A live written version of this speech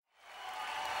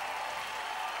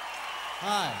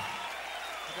Hi.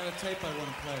 I got a tape I want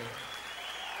to play.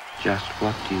 Just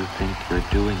what do you think you're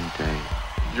doing,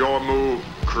 Dave? Your move,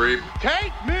 creep.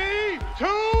 Take me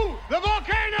to the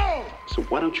volcano! So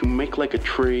why don't you make like a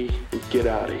tree and get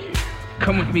out of here?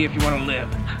 Come with me if you want to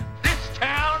live. This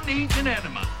town needs an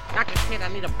enema. Dr. Kid,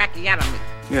 I need a backiotomy.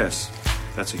 Yes,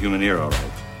 that's a human ear, all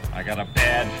right. I got a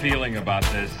bad feeling about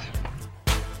this.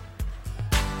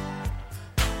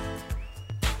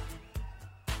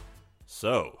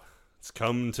 So, it's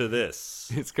come to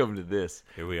this. It's come to this.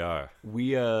 Here we are.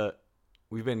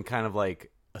 We've been kind of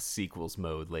like a sequels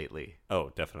mode lately. Oh,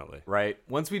 definitely. Right?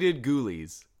 Once we did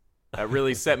Ghoulies, that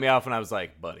really set me off, and I was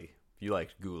like, buddy, if you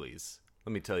liked Ghoulies,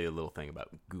 let me tell you a little thing about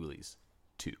Ghoulies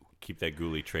 2. Keep that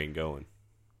ghoulie train going.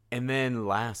 And then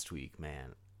last week,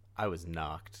 man, I was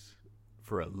knocked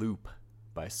for a loop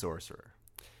by Sorcerer.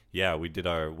 Yeah, we did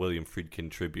our William Friedkin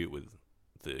tribute with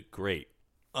the great,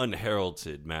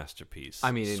 unheralded masterpiece,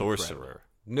 Sorcerer. Incredible.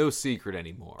 No secret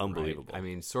anymore. Unbelievable. Right? I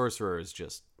mean, Sorcerer is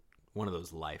just one of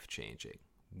those life-changing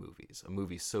movies. A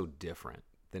movie so different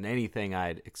than anything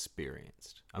I'd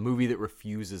experienced. A movie that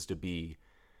refuses to be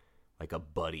like a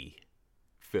buddy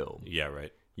film. Yeah,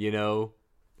 right. You know?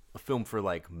 A film for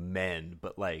like men,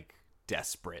 but like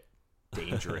desperate,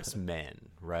 dangerous men,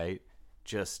 right?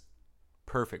 Just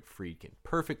perfect Friedkin.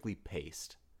 Perfectly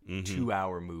paced.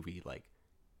 2-hour movie, like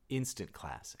instant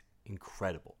classic.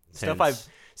 Incredible. Tense,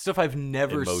 Stuff I've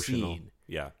never emotional. seen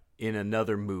Yeah. in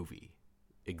another movie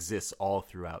exists all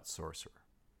throughout Sorcerer.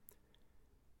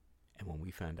 And when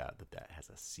we found out that has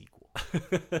a sequel,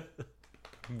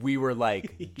 we were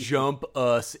like, jump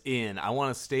us in. I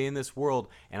want to stay in this world.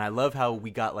 And I love how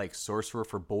we got like Sorcerer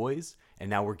for boys, and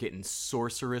now we're getting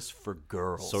Sorceress for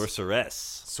girls.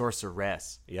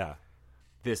 Sorceress. Yeah.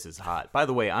 This is hot. By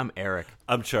the way, I'm Eric.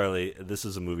 I'm Charlie. This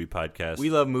is a movie podcast.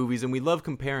 We love movies, and we love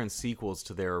comparing sequels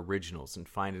to their originals and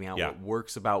finding out Yeah. what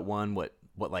works about one, what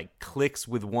like clicks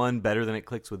with one better than it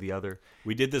clicks with the other.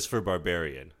 We did this for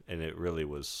Barbarian, and it really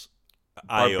was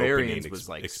Barbarians eye-opening was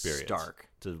like experience. stark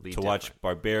To watch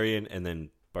Barbarian and then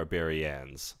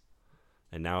Barbarians.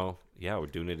 And now, yeah, we're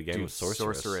doing it again with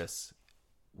Sorceress.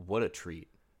 What a treat.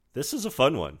 This is a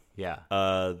fun one. Yeah.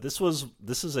 This is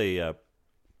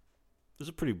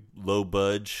a pretty low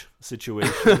budge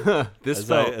situation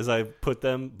as I put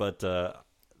them, but the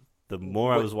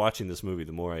more I was watching this movie,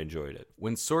 the more I enjoyed it.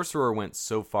 When Sorcerer went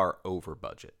so far over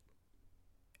budget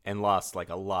and lost like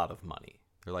a lot of money,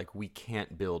 they're like, we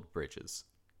can't build bridges.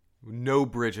 No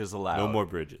bridges allowed. No more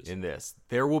bridges. In this.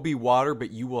 There will be water,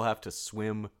 but you will have to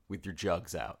swim with your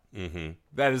jugs out. Mm-hmm.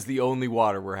 That is the only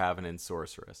water we're having in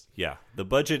Sorceress. Yeah. The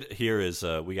budget here is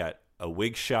we got a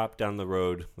wig shop down the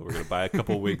road that we're going to buy a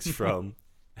couple wigs from.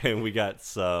 And we got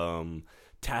some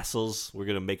tassels. We're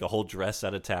going to make a whole dress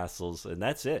out of tassels. And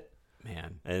that's it.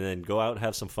 Man. And then go out and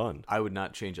have some fun. I would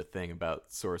not change a thing about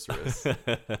Sorceress.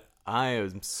 I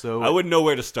wouldn't know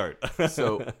where to start.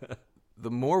 So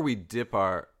the more we dip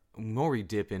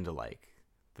into like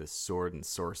the sword and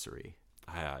sorcery,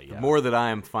 the more that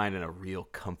I am finding a real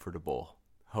comfortable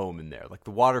home in there. Like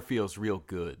the water feels real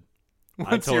good.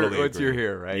 Once you're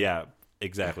here, right? Yeah,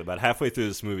 exactly. About halfway through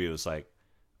this movie, it was like,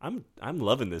 I'm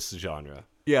loving this genre.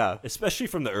 Yeah, especially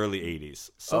from the early '80s.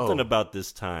 Something about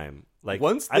this time. Like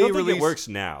I don't think it works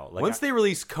now. Like, once they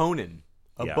released Conan.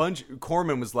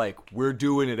 Corman was like, we're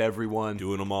doing it, everyone.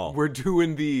 Doing them all. We're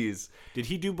doing these. Did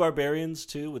he do Barbarians,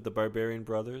 too, with the Barbarian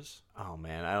Brothers? Oh,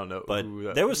 man, I don't know.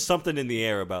 But there was something in the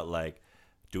air about, like,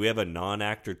 do we have a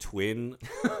non-actor twin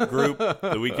group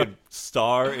that we could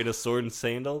star in a sword and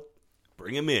sandal?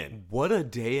 Bring him in. What a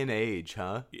day and age,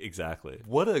 huh? Exactly.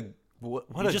 What a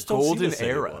golden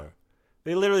era. Anymore.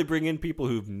 They literally bring in people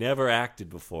who've never acted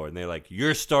before, and they're like,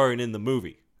 you're starring in the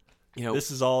movie. You know,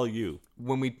 this is all you.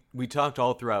 When we talked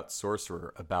all throughout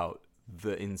Sorcerer about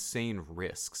the insane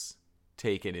risks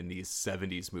taken in these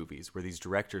 70s movies where these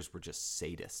directors were just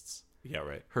sadists. Yeah,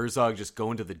 right. Herzog just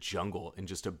going to the jungle and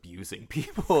just abusing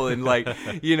people and like,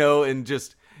 and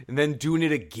then doing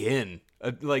it again.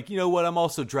 Like, you know what? I'm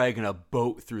also dragging a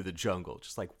boat through the jungle.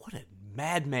 Just like, what a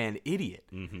madman idiot.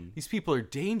 Mm-hmm. These people are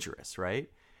dangerous, right?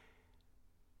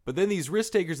 But then these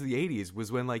risk takers of the 80s was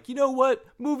when like, you know what?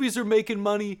 Movies are making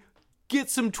money. Get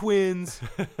some twins,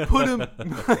 put them,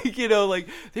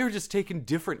 they were just taking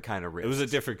different kind of risks. It was a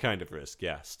different kind of risk,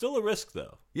 yeah. Still a risk,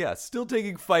 though. Yeah, still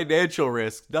taking financial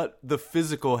risk, not the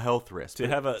physical health risk. To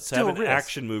have an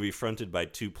action movie fronted by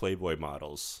two Playboy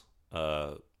models,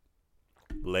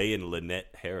 Leigh and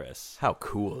Lynette Harris. How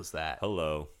cool is that?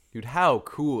 Hello. Dude, how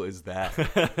cool is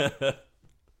that?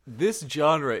 This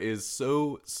genre is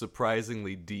so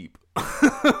surprisingly deep.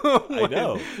 I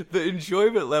know. The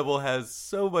enjoyment level has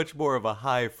so much more of a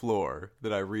high floor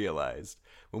than I realized.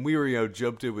 When we were,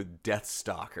 jumped in with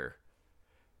Deathstalker,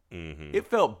 it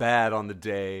felt bad on the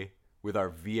day with our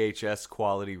VHS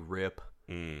quality rip.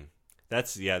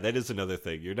 That is another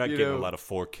thing. You're not getting a lot of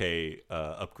 4K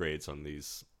upgrades on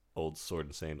these old Sword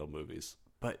and Sandal movies.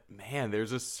 But man,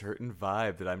 there's a certain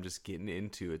vibe that I'm just getting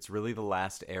into. It's really the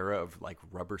last era of like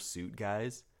rubber suit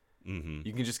guys.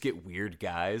 You can just get weird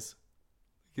guys.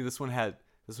 This one had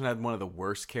one of the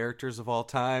worst characters of all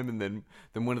time, and then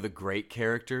one of the great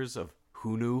characters of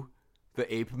Hunu,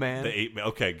 the ape man. The ape man.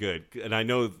 Okay, good. And I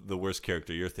know the worst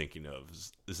character you're thinking of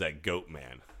is that goat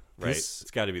man, right?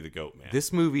 It's got to be the goat man.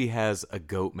 This movie has a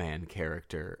goat man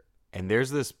character, and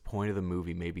there's this point of the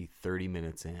movie, maybe 30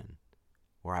 minutes in,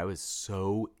 where I was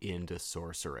so into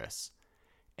Sorceress.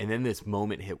 And then this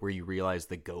moment hit where you realize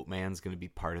the goat man's going to be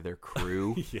part of their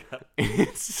crew. Yeah.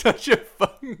 It's such a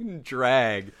fucking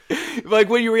drag. Like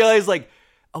when you realize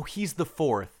he's the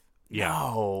fourth. Yeah.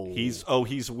 No.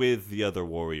 He's with the other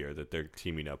warrior that they're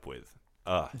teaming up with.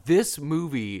 This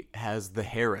movie has the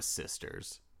Harris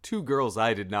sisters, two girls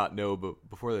I did not know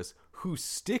before this, who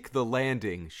stick the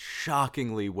landing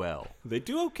shockingly well. They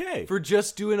do okay. For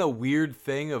just doing a weird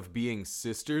thing of being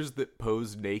sisters that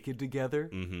pose naked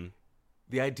together. Mm-hmm.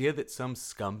 The idea that some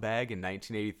scumbag in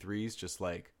 1983 is just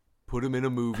put them in a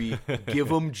movie, give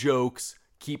them jokes,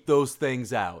 keep those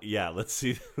things out. Yeah, let's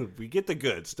see. We get the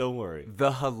goods, don't worry.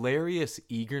 The hilarious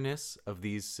eagerness of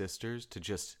these sisters to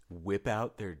just whip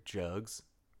out their jugs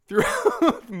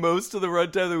throughout most of the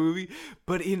runtime of the movie,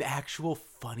 but in actual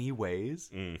funny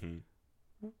ways,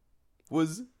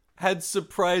 had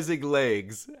surprising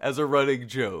legs as a running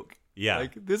joke. Yeah.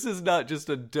 This is not just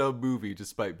a dumb movie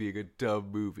despite being a dumb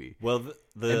movie. Well,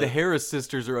 and the Harris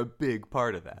sisters are a big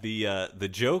part of that. The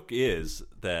joke is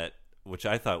that, which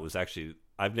I thought was actually,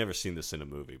 I've never seen this in a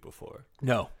movie before.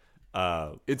 No.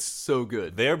 It's so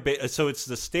good. So it's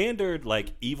the standard,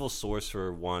 evil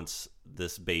sorcerer wants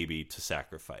this baby to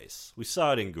sacrifice. We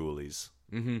saw it in Ghoulies.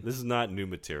 This is not new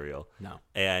material. No.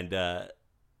 And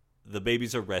the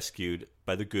babies are rescued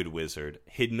by the good wizard,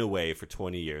 hidden away for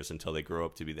 20 years until they grow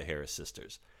up to be the Harris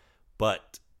sisters.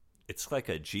 But it's like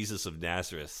a Jesus of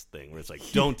Nazareth thing where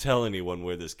it's don't tell anyone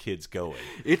where this kid's going.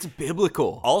 It's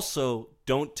biblical. Also,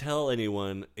 don't tell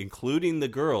anyone, including the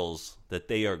girls, that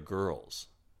they are girls.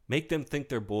 Make them think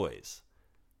they're boys.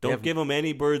 Don't give them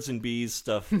any birds and bees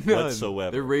stuff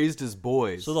whatsoever. They're raised as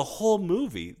boys. So the whole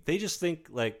movie, they just think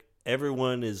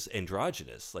everyone is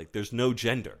androgynous. There's no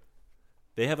gender.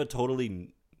 They have a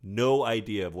totally no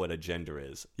idea of what a gender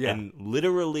is. Yeah. And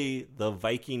literally the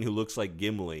Viking who looks like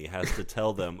Gimli has to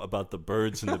tell them about the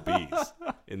birds and the bees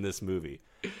in this movie.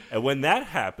 And when that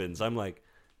happens, I'm like,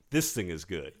 this thing is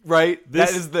good. Right?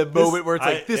 That is the moment where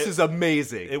it's this is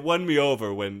amazing. It won me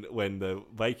over when the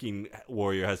Viking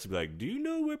warrior has to be like, do you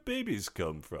know where babies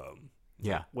come from?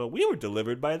 Yeah. Well, we were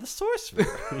delivered by the sorcerer.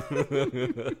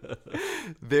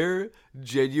 Their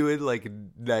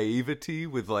genuine naivety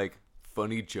with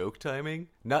funny joke timing,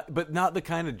 not the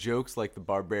kind of jokes like the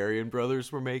Barbarian brothers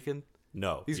were making.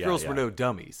 No, these girls were no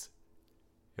dummies.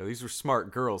 These were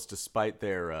smart girls, despite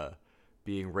their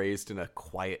being raised in a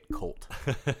quiet cult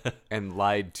and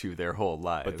lied to their whole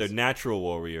lives. But they're natural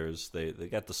warriors. They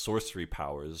got the sorcery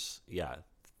powers. Yeah,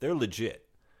 they're legit.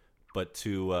 But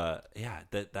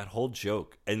that whole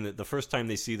joke, and the first time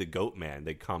they see the goat man,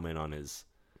 they comment on his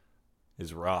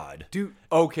rod. Dude,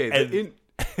 okay,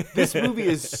 this movie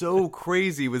is so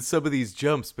crazy with some of these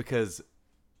jumps because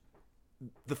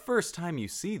the first time you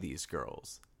see these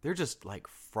girls, they're just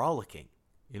frolicking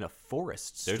in a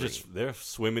forest stream. They're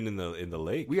swimming in the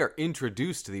lake. We are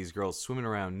introduced to these girls swimming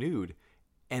around nude,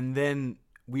 and then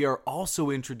we are also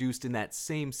introduced in that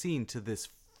same scene to this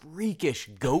freakish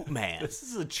goat man. This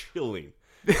is a chilling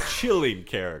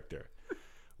character.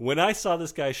 When I saw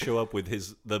this guy show up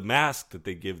with the mask that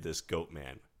they give this goat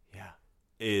man,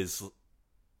 is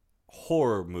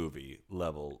horror movie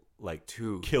level,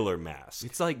 killer mask.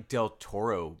 It's like Del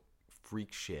Toro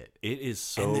freak shit. It is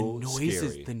so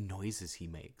scary. The noises he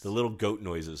makes. The little goat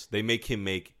noises they make him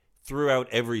make throughout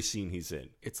every scene he's in.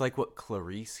 It's like what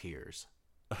Clarice hears.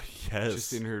 Yes,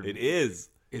 just in her. It is.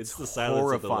 It's the silence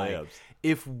horrifying. of the lambs.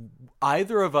 If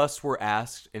either of us were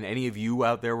asked, and any of you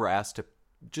out there were asked to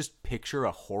just picture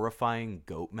a horrifying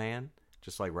goat man,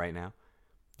 just like right now.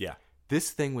 Yeah.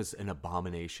 This thing was an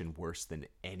abomination worse than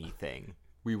anything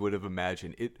we would have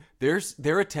imagined.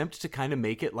 Their attempt to kind of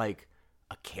make it like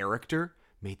a character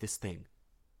made this thing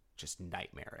just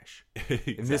nightmarish.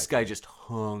 Exactly. And this guy just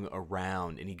hung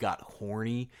around, and he got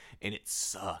horny, and it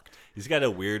sucked. He's got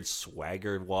a weird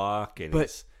swaggered walk, and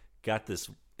he's got this.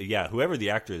 Yeah, whoever the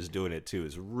actor is doing it too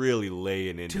is really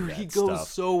laying into Dude, that he goes stuff.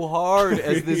 so hard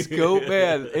as this goat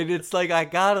man, and it's like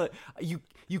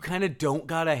you kind of don't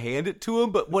gotta hand it to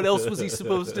him, but what else was he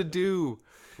supposed to do,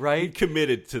 right? He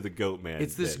committed to the goat man.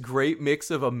 It's this great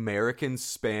mix of American,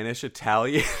 Spanish,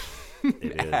 Italian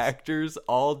actors,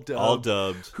 all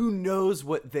dubbed. Who knows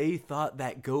what they thought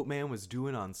that goat man was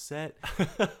doing on set?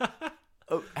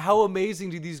 How amazing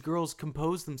do these girls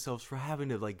compose themselves for having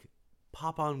to like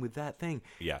pop on with that thing?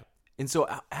 Yeah. And so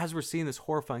as we're seeing this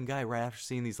horrifying guy right after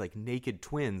seeing these like naked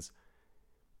twins,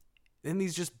 then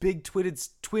these just big twin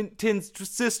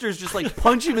sisters just like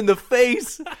punch him in the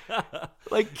face,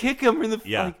 like kick him in the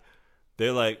yeah. Like,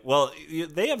 they're like, well,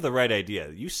 they have the right idea.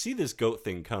 You see this goat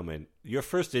thing coming, your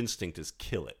first instinct is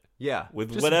kill it. Yeah,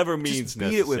 with whatever means just beat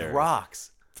necessary. it with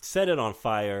rocks, set it on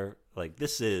fire. Like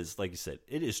this is, like you said,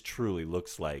 it is truly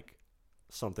looks like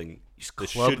something that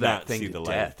club should that not thing see to the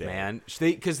light death, of day. man.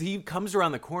 Because he comes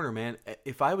around the corner, man.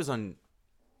 If I was on,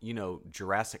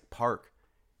 Jurassic Park,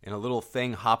 and a little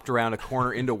thing hopped around a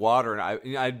corner into water,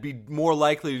 and I'd be more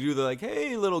likely to do the like,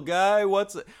 hey, little guy,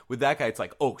 what's it? With that guy, it's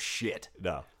like, oh shit.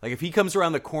 No, like if he comes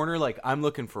around the corner, like I'm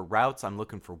looking for routes, I'm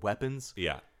looking for weapons.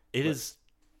 Yeah, it is.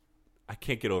 I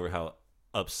can't get over how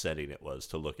upsetting it was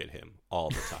to look at him all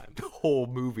the time. The whole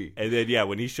movie. And then, yeah,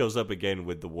 when he shows up again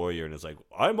with the warrior and is like,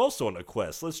 I'm also on a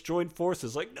quest. Let's join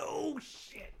forces. Like, no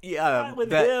shit. Yeah, not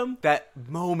with him. That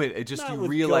moment, it just, Not you with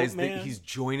realize Goat that Man. he's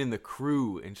joining the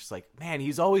crew, and just like, man,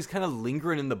 he's always kind of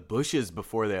lingering in the bushes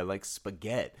before there, like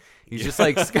spaghetti. He's just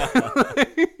like,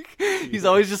 he's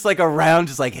always just like around,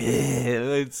 just like,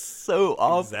 it's so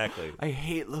awful. Exactly. I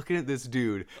hate looking at this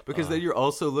dude, because then you're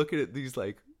also looking at these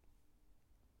like,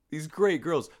 these great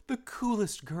girls, the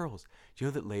coolest girls. Do you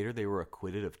know that later they were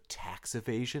acquitted of tax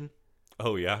evasion?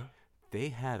 Oh, yeah? They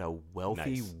had a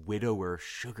wealthy Nice. widower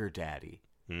sugar daddy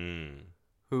Mm.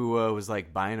 who was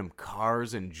like buying them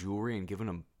cars and jewelry and giving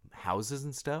them houses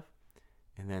and stuff.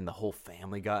 And then the whole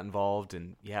family got involved,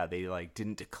 and yeah, they like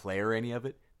didn't declare any of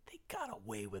it. They got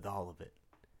away with all of it.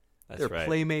 That's They're right.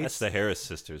 playmates. That's the Harris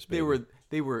sisters, baby.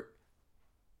 They were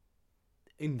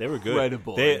They were good.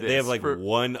 incredible. They have like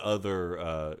one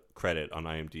other credit on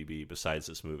IMDb besides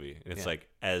this movie. And it's like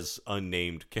as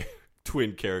unnamed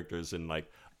twin characters in like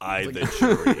the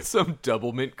Jury. some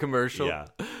Doublemint commercial. Yeah.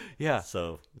 Yeah.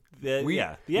 So the We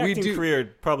acting do-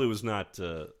 career probably was not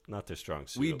their strong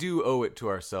suit. We do owe it to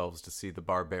ourselves to see the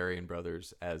Barbarian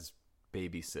Brothers as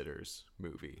babysitters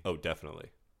movie. Oh, definitely.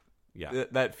 Yeah.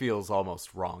 That feels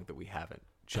almost wrong that we haven't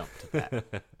jumped to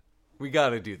that. We got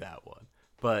to do that one.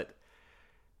 But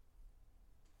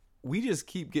we just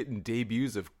keep getting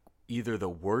debuts of either the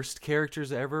worst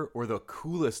characters ever or the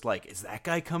coolest, like, is that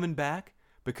guy coming back?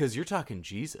 Because you're talking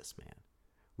Jesus, man.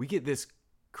 We get this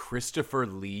Christopher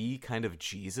Lee kind of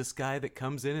Jesus guy that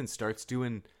comes in and starts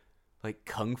doing, like,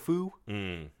 kung fu.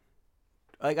 Mm.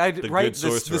 Like, good the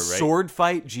sorcerer, right? sword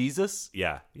fight Jesus.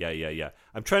 Yeah.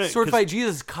 I'm trying to Sword fight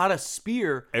Jesus caught a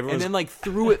spear and Everyone's- then like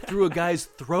threw it through a guy's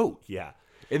throat. Yeah.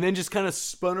 And then just kind of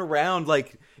spun around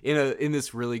like in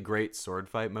this really great sword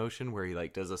fight motion where he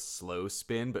like does a slow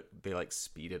spin, but they like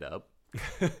speed it up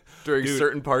during Dude,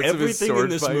 certain parts of his sword everything in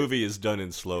this fight. movie is done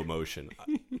in slow motion.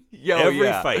 Yeah,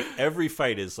 Every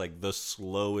fight is like the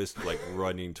slowest, like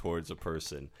running towards a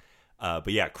person.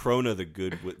 But yeah, Krona the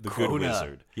good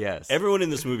wizard. Yes. Everyone in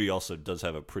this movie also does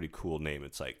have a pretty cool name.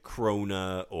 It's like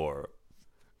Krona or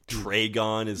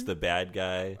Tragon is the bad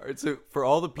guy. All right, so for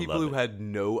all the people love who it. had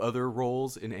no other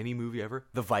roles in any movie ever,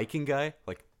 the Viking guy,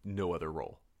 like no other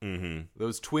role. Mm-hmm.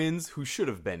 Those twins who should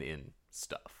have been in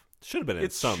stuff. Should have been in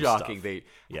It's some shocking.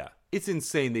 stuff. It's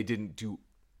insane they didn't do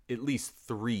at least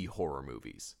 3 horror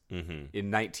movies in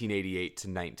 1988 to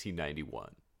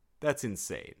 1991. That's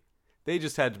insane. They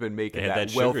just had to been making They had that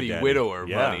that sugar wealthy daddy. widower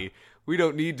Yeah. money. We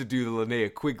don't need to do the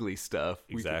Linnea Quigley stuff.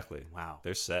 Exactly. Wow.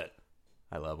 They're set.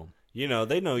 I love them.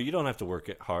 They know you don't have to work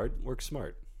it hard. Work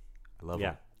smart. I love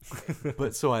Yeah. them.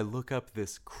 But so I look up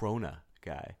this Krona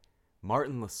guy,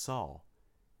 Martin LaSalle.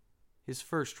 His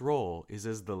first role is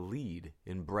as the lead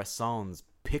in Bresson's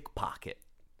Pickpocket.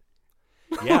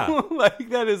 Yeah. Like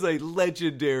that is a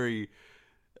legendary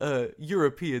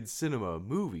European cinema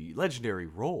movie, legendary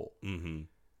role. Mm-hmm.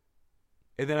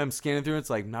 And then I'm scanning through, it's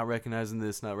like not recognizing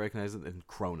this, not recognizing, and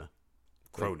Krona.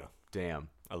 Krona. Like, damn.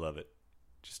 I love it.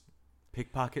 Just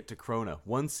Pickpocket to Krona.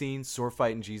 One scene, sword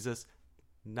fighting Jesus,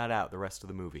 not out the rest of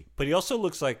the movie. But he also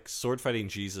looks like sword fighting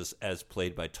Jesus as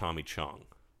played by Tommy Chong.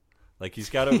 Like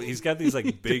he's got these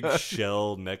like big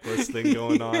shell necklace thing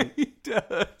going on. He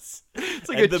does. It's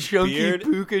like a chunky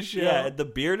puka shell. Yeah, and the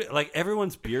beard, like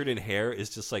everyone's beard and hair is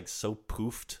just like so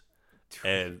poofed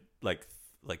and like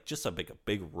just a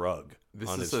big rug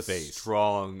on his face. This is a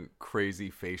strong,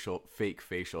 crazy fake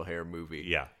facial hair movie.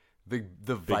 Yeah.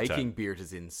 The Viking beard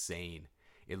is insane.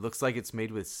 It looks like it's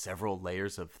made with several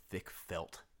layers of thick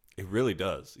felt. It really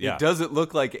does. Yeah. It doesn't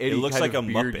look like any looks kind like of a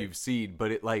beard Muppet. you've seen,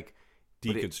 but it like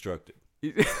deconstructed.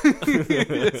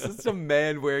 It's just a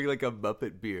man wearing like a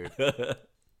Muppet beard.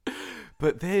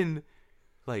 But then,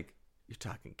 like, you're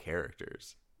talking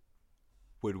characters.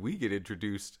 When we get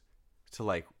introduced to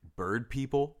like bird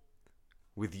people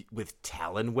with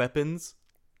talon weapons,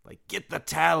 like get the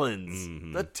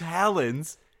talons, the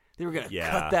talons. They were gonna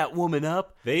cut that woman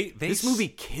up. This movie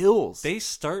kills. They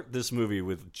start this movie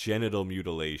with genital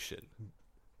mutilation.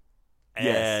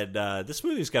 Yes. And this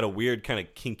movie's got a weird kind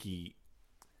of kinky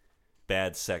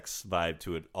bad sex vibe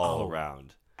to it all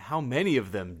around. How many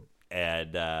of them?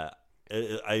 And I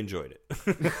enjoyed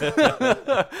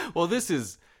it. Well, this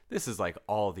is like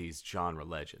all these genre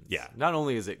legends. Yeah. Not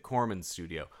only is it Corman's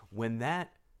studio, when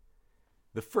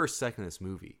the first second of this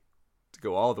movie, to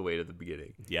go all the way to the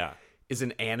beginning. Yeah. Is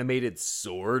an animated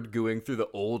sword going through the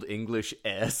old English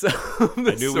S. I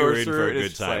knew we were in for a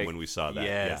good time when we saw that.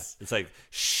 Yes. Yeah. It's like,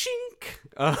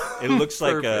 shink. It looks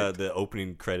like the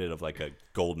opening credit of like a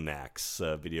Golden Axe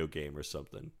video game or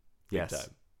something. Yes.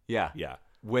 Time. Yeah. Yeah.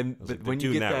 When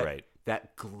you get that,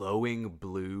 that glowing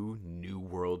blue New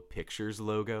World Pictures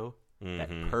logo, that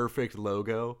perfect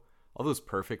logo, all those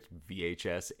perfect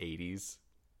VHS 80s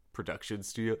production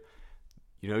studio.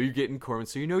 You know you're getting Corman,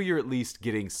 so you know you're at least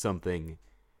getting something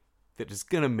that is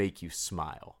going to make you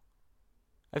smile.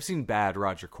 I've seen bad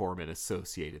Roger Corman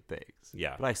associated things.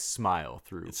 Yeah. But I smile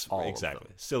through all of them.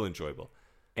 Still enjoyable.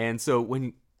 And so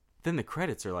then the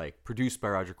credits are like, produced by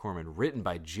Roger Corman, written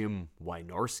by Jim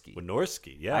Wynorski.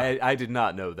 Wynorski, yeah. I did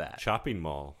not know that. Chopping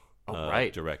Mall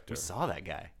director. We saw that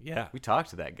guy. Yeah. We talked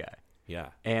to that guy. Yeah.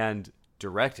 And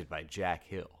directed by Jack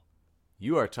Hill.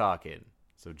 You are talking...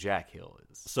 So Jack Hill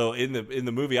is. So in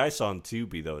the movie I saw on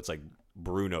Tubi, though, it's like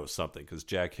Bruno something, because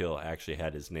Jack Hill actually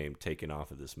had his name taken off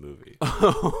of this movie.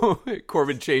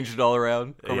 Corman changed it all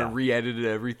around. Corman re-edited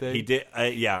everything. He did.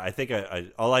 I think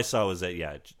all I saw was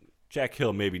that Jack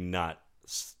Hill maybe not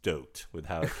stoked with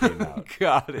how it came out.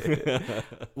 Got it.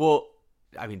 Well,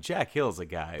 I mean, Jack Hill's a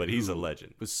guy, but he's a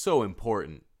legend. Was so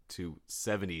important to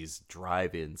 70s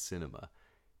drive-in cinema.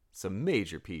 Some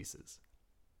major pieces.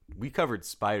 We covered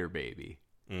Spider Baby.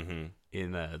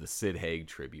 In the Sid Haig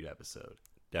tribute episode.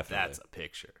 Definitely. That's a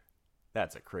picture.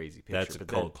 That's a crazy picture. That's a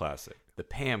cult classic. The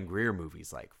Pam Grier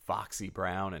movies like Foxy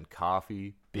Brown and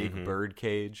Coffee, Big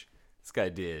Birdcage. This guy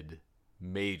did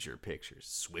major pictures.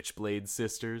 Switchblade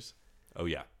Sisters. Oh,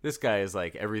 yeah. This guy is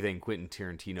like everything Quentin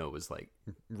Tarantino was like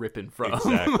ripping from.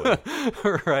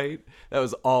 Exactly. Right? That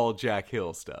was all Jack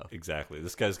Hill stuff. Exactly.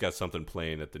 This guy's got something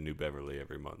playing at the New Beverly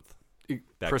every month.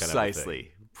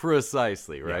 Precisely,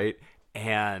 right? Yeah.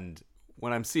 And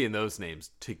when I'm seeing those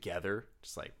names together,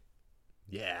 just like,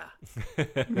 yeah,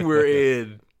 we're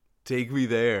in. Take me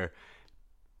there.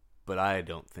 But I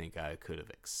don't think I could have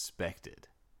expected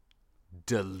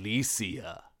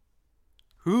Delicia.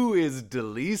 Who is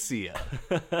Delicia?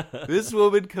 This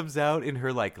woman comes out in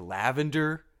her like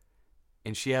lavender,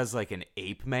 and she has like an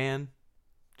ape man,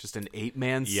 just an ape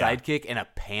man sidekick, and a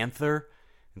panther.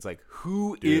 It's like,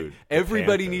 who is...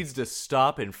 Everybody needs to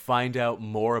stop and find out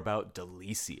more about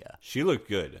Delicia. She looked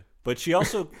good. But she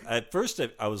also... At first,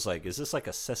 I was like, is this like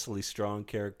a Cecily Strong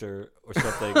character or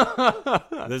something?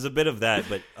 There's a bit of that,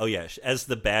 but... Oh, yeah. As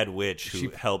the bad witch who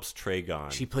helps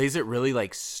Tragon. She plays it really,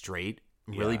 like, straight,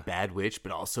 really bad witch,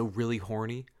 but also really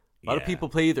horny. A lot of people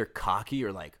play either cocky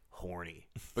or, like, horny,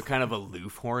 but kind of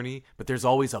aloof horny. But there's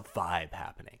always a vibe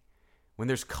happening. When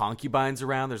there's concubines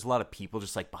around, there's a lot of people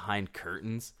just like behind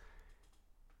curtains.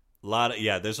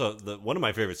 There's one of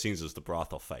my favorite scenes is the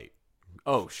brothel fight.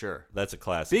 Oh, sure. That's a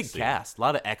classic Big scene. Cast. A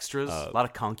lot of extras, a lot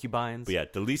of concubines. But yeah,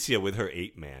 Delicia with her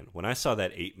ape man. When I saw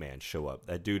that ape man show up,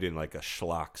 that dude in like a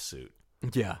schlock suit.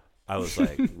 Yeah. I was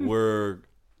like,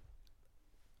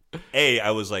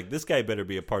 I was like, this guy better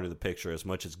be a part of the picture as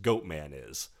much as Goat Man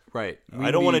is. Right.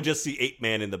 I don't want to just see ape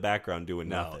man in the background doing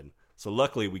nothing. So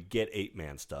luckily we get ape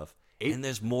man stuff. And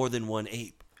there's more than one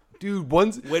ape. Dude,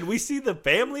 when we see the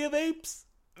family of apes,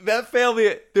 that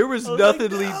family, there was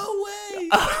nothing. Like, no way.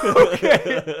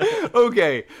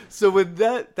 Okay. So when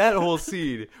that whole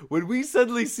scene, when we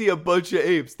suddenly see a bunch of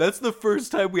apes, that's the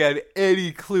first time we had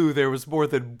any clue there was more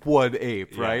than one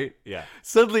ape, right? Yeah.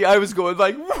 Suddenly I was going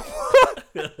like, what?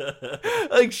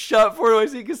 Like shot forward, I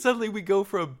see, because suddenly we go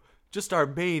from just our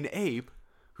main ape,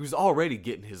 who's already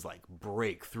getting his like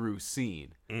breakthrough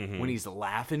scene when he's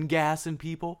laughing, gassing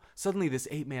people. Suddenly, this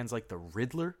ape man's like the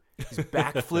Riddler. He's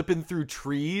backflipping through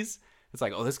trees. It's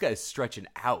like, oh, this guy's stretching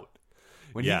out.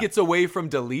 When he gets away from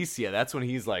Delicia, that's when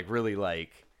he's like really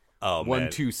like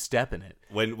 1-2 stepping it.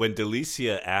 When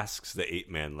Delicia asks the ape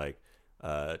man like,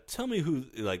 tell me who,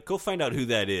 like, go find out who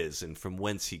that is and from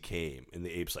whence he came, and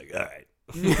the ape's like, all right.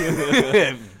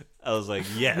 I was like,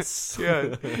 yes.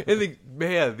 Yeah. And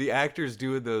the actor's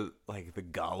doing the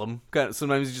Gollum.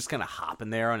 Sometimes he's just kind of hopping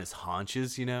there on his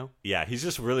haunches, you know? Yeah, he's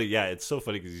just really, it's so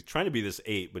funny because he's trying to be this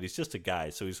ape, but he's just a guy,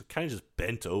 so he's kind of just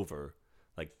bent over,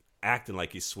 like acting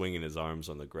like he's swinging his arms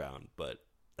on the ground, but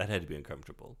that had to be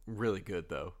uncomfortable. Really good,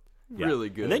 though. Yeah. Really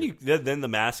good. And then the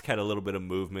mask had a little bit of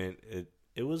movement.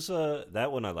 It was,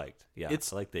 that one I liked. Yeah,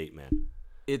 I liked the ape man.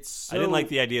 I didn't like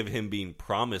the idea of him being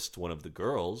promised one of the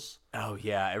girls. Oh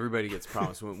yeah, everybody gets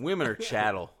promised. Women are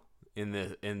chattel in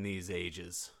these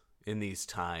ages, in these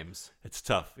times. It's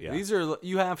tough. Yeah,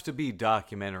 you have to be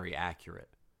documentary accurate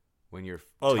when you're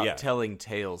telling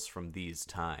tales from these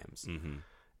times,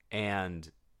 and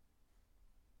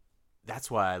that's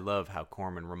why I love how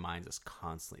Corman reminds us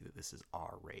constantly that this is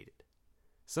R-rated.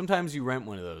 Sometimes you rent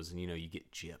one of those and you get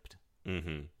gypped.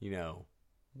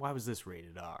 Why was this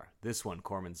rated R? This one,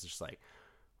 Corman's just like,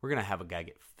 we're going to have a guy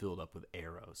get filled up with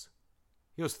arrows.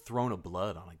 He was throwing a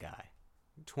blood on a guy.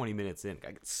 20 minutes in,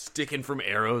 guy gets sticking from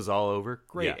arrows all over.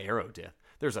 Great arrow death.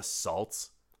 There's assaults.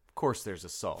 Of course there's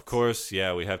assaults. Of course,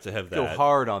 yeah, we have to have that. Go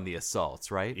hard on the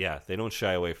assaults, right? Yeah, they don't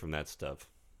shy away from that stuff.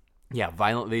 Yeah,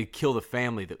 violently. They kill the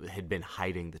family that had been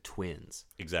hiding the twins.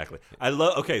 Exactly. So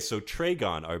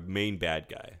Tragon, our main bad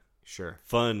guy. Sure.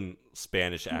 Fun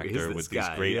Spanish actor with these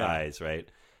great eyes, right?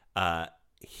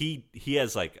 He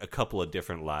has like a couple of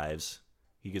different lives.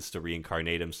 He gets to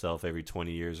reincarnate himself every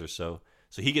 20 years or so.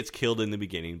 So he gets killed in the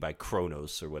beginning by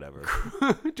Kronos or whatever.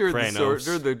 during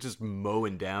the just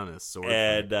mowing down a sword.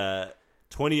 And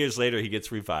 20 years later, he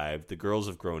gets revived. The girls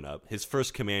have grown up. His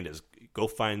first command is, go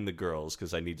find the girls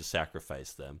because I need to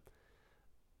sacrifice them.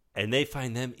 And they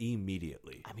find them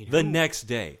immediately. I mean, the next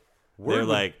day. They're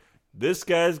like, this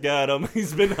guy's got him.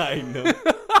 He's been hiding him.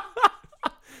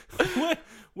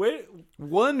 What?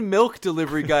 One milk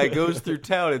delivery guy goes through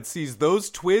town and sees those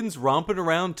twins romping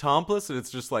around topless, and it's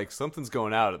just like something's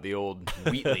going out at the old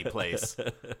Wheatley place.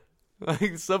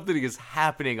 Like something is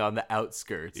happening on the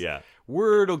outskirts. Yeah.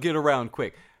 Word will get around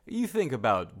quick. You think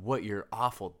about what your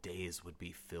awful days would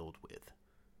be filled with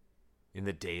in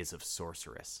the days of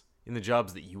Sorceress, in the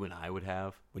jobs that you and I would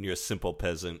have. When you're a simple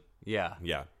peasant. Yeah.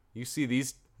 Yeah. You see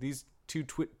these two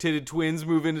titted twins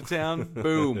move into town,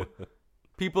 boom.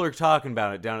 People are talking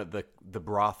about it down at the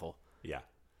brothel. Yeah.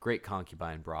 Great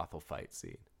concubine brothel fight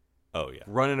scene. Oh, yeah.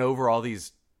 Running over all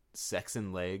these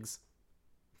sexing legs.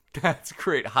 That's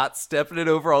great. Hot stepping it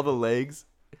over all the legs.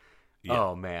 Yeah.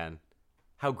 Oh, man.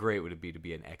 How great would it be to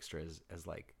be an extra as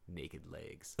like naked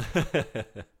legs?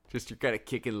 Just you're kind of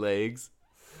kicking legs.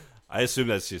 I assume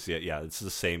that's just, it's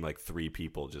the same like three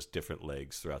people, just different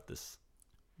legs throughout this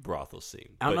brothel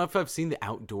scene. I don't know if I've seen the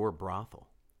outdoor brothel.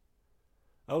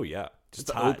 Oh, yeah. Just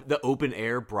the open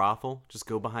air brothel. Just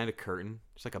go behind a curtain.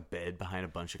 Just like a bed behind a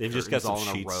bunch of curtains. They've just got some all in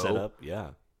a sheets row. set up.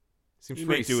 Yeah. Seems you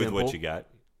pretty make do simple. with what you got.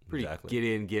 Pretty exactly. Get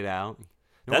in, get out.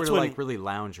 That's when, like really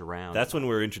lounge around. That's when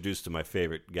we're introduced to my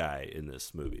favorite guy in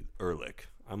this movie, Ehrlich.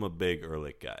 I'm a big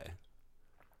Ehrlich guy.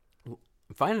 I'm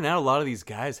finding out a lot of these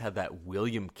guys had that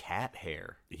William Cat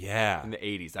hair. Yeah. In the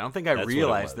 80s. I don't think I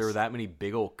realized there were that many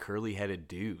big old curly-headed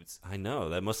dudes. I know.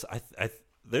 That must.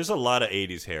 There's a lot of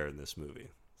 80s hair in this movie.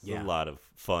 There's a lot of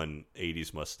fun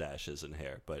 80s mustaches and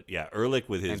hair. But yeah, Ehrlich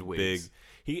with his big.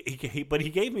 But he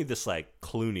gave me this like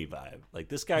Clooney vibe. Like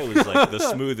this guy was like the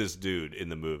smoothest dude in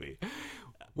the movie.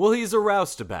 Well, he's a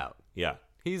roustabout. Yeah.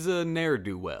 He's a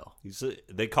ne'er-do-well.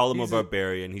 They call him a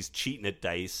barbarian. He's cheating at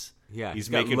dice. Yeah, he's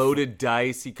got loaded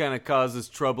dice. He kind of causes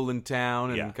trouble in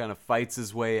town and kind of fights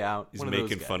his way out. He's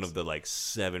making fun of the like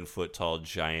 7-foot tall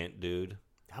giant dude.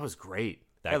 That was great.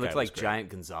 That looked like Giant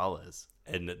Gonzalez.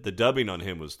 And the dubbing on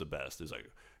him was the best. It's like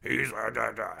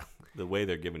the way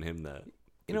they're giving him that.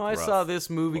 I saw this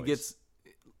movie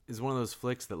is one of those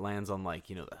flicks that lands on like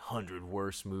the 100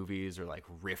 worst movies or like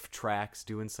riff tracks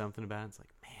doing something about it. It's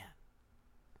like, man,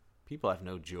 people have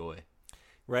no joy.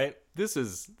 Right? This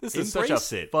is such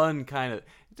a fun kind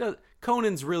of.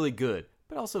 Conan's really good,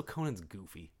 but also Conan's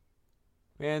goofy.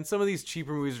 Man, some of these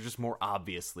cheaper movies are just more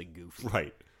obviously goofy.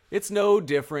 Right. It's no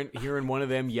different hearing one of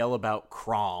them yell about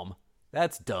Crom.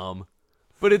 That's dumb,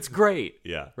 but it's great.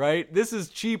 Yeah. Right? This is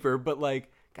cheaper, but like,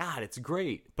 God, it's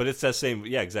great. But it's that same,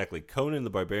 exactly. Conan the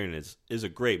Barbarian is a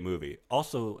great movie.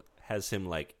 Also has him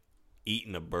like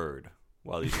eating a bird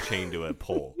while he's chained to a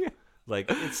pole. Like,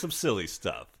 it's some silly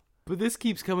stuff. But this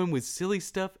keeps coming with silly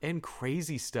stuff and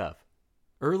crazy stuff.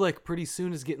 Erlich pretty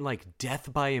soon is getting like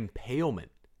death by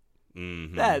impalement.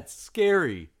 Mm-hmm. That's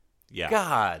scary. Yeah.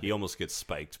 God. He almost gets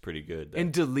spiked pretty good.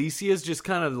 And Delicia's just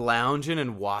kind of lounging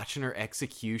and watching her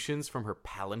executions from her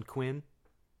palanquin.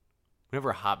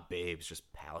 Whenever a hot babe's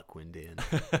just palanquined in.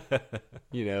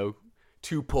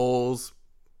 2 poles,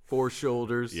 4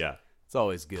 shoulders. Yeah. It's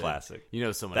always good. Classic.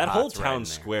 Someone that whole hot's right town in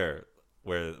there. square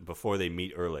where before they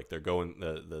meet Erlich, they're going.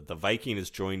 The Viking is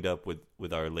joined up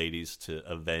with our ladies to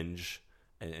avenge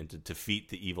and to defeat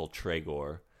the evil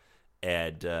Tregor,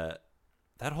 and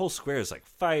that whole square is like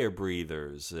fire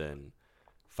breathers and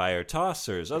fire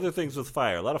tossers, other things with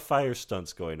fire. A lot of fire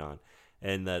stunts going on,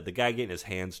 and the guy getting his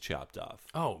hands chopped off.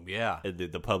 Oh yeah,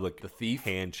 The public, the thief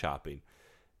hand chopping.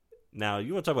 Now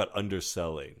you want to talk about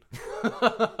underselling?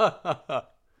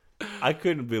 I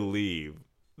couldn't believe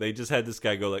they just had this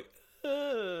guy go like,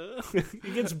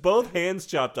 he gets both hands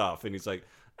chopped off, and he's like,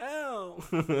 ow.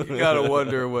 You gotta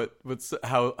wonder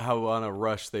how on a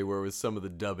rush they were with some of the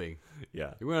dubbing.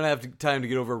 Yeah, we don't have time to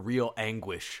get over real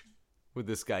anguish with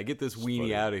this guy. Get this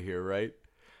weenie out of here, right?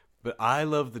 But I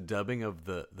love the dubbing of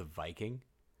the Viking,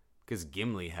 because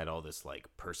Gimli had all this like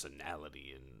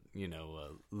personality and a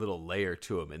little layer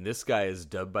to him, and this guy is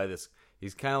dubbed by this.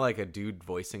 He's kind of like a dude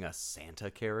voicing a Santa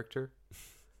character.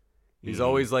 He's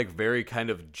always like very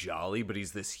kind of jolly, but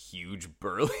he's this huge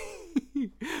burly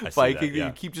Viking that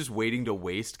you keep just waiting to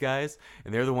waste guys,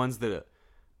 and they're the ones that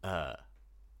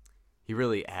he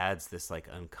really adds this like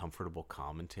uncomfortable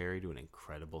commentary to an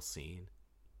incredible scene,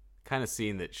 kind of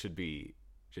scene that should be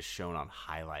just shown on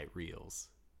highlight reels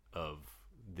of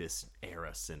this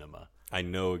era cinema. I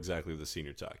know exactly the scene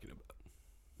you're talking about.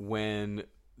 When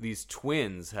these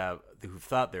twins who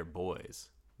thought they're boys,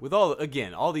 with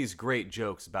all these great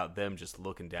jokes about them just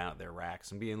looking down at their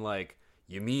racks and being like,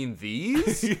 "You mean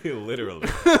these?" Literally.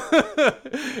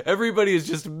 Everybody is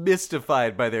just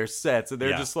mystified by their sets, and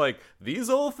they're Yeah. just like, "These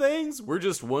old things? We're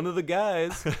just one of the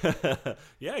guys."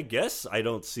 Yeah, I guess I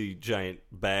don't see giant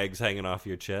bags hanging off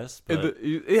your chest. But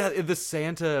the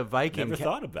Santa Viking never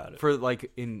thought about it. For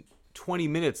like in 20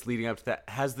 minutes leading up to that,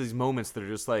 has these moments that are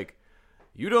just like,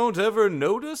 "You don't ever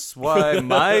notice why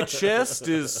my chest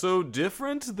is so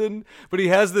different than..." But he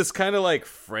has this kind of like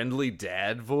friendly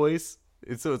dad voice.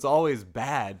 So it's always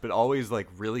bad, but always like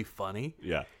really funny.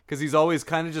 Yeah. Because he's always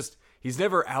kind of just, he's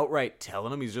never outright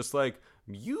telling him. He's just like,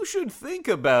 "You should think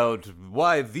about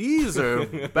why these are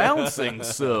bouncing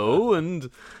so." And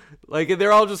like,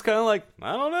 they're all just kind of like,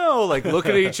 "I don't know," like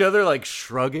looking at each other, like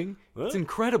shrugging. Well, it's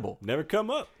incredible. Never come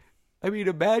up. I mean,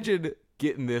 imagine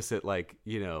getting this at like,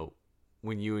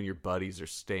 when you and your buddies are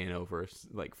staying over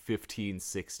like 15,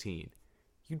 16.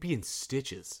 You'd be in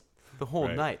stitches the whole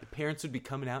night. The parents would be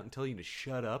coming out and telling you to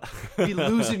shut up. You'd be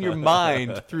losing your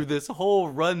mind through this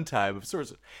whole runtime of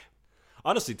Sorceress.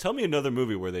 Honestly, tell me another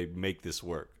movie where they make this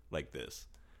work like this.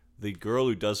 The girl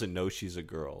who doesn't know she's a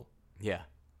girl. Yeah.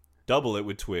 Double it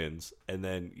with twins. And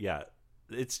then,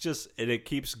 it's just, and it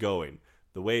keeps going.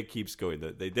 The way it keeps going.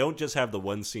 They don't just have the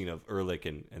one scene of Erlich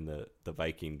and the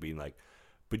Viking being like,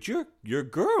 "But you're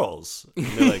girls." And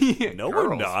they're like, "No, girls,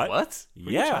 we're not." What?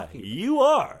 Yeah, you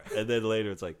are. And then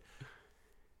later it's like,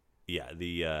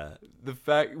 the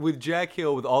fact with Jack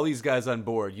Hill, with all these guys on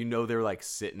board, they're like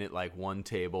sitting at like one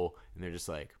table and they're just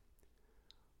like,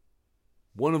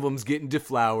 one of them's getting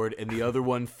deflowered and the other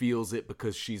one feels it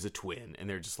because she's a twin, and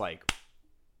they're just like,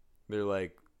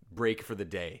 break for the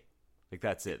day. Like,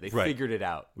 that's it. They figured it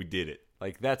out. We did it.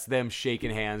 Like, that's them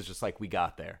shaking hands, just like, we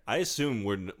got there. I assume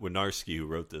Wynorski, who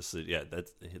wrote this,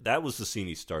 that was the scene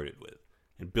he started with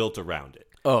and built around it.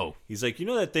 Oh. He's like,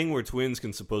 that thing where twins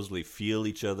can supposedly feel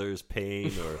each other's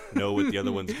pain or know what the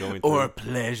other one's going through? Or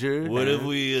pleasure. What if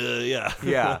we,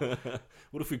 Yeah.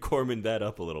 What if we Corman that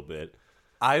up a little bit?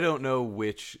 I don't know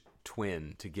which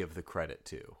twin to give the credit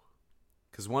to.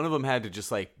 Because one of them had to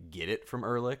just, like, get it from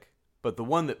Erlich. But the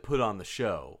one that put on the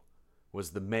show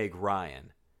was the Meg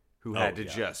Ryan, who had to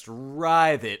just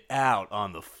writhe it out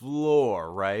on the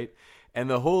floor, right? And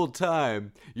the whole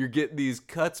time, you're getting these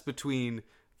cuts between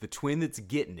the twin that's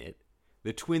getting it,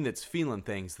 the twin that's feeling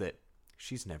things that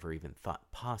she's never even thought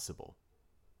possible.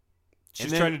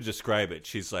 She's trying to describe it.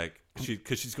 She's like,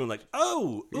 because she's going like,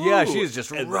 "Oh, ooh." Yeah, she's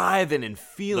just writhing and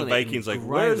feeling it. The Viking's like,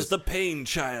 "Where's the pain,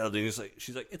 child?" And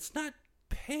she's like, "It's not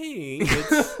pain.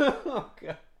 It's oh,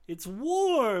 God. It's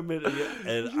warm." And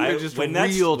just when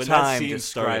that scene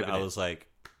started, I it. was like,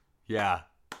 "Yeah,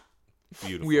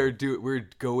 beautiful." we're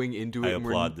going into it. I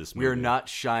applaud this movie. We are not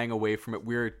shying away from it.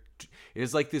 We're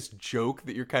is like this joke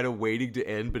that you're kind of waiting to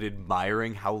end, but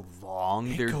admiring how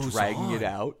long they're dragging it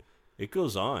out. It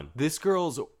goes on. This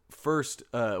girl's first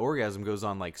orgasm goes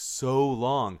on like so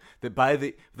long that by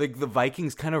the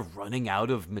Viking's kind of running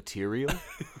out of material.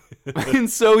 And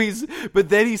so but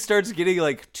then he starts getting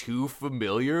like too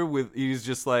familiar with, he's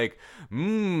just like,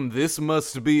 this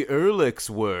must be Ehrlich's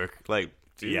work. Like,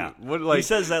 dude, yeah. What, like, he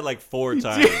says that like 4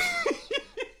 times.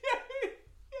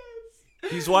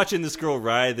 He's watching this girl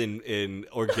writhe in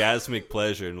orgasmic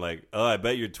pleasure and like, oh, I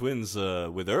bet you're twins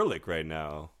with Ehrlich right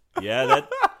now. Yeah, that.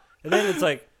 And then it's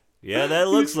like, yeah, that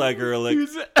looks like Ehrlich.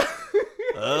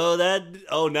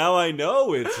 Oh, now I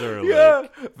know it's Ehrlich. Yeah,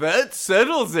 that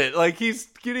settles it. Like, he's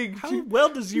getting... How well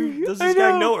does this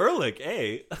guy know Ehrlich?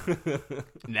 Hey.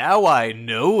 Now I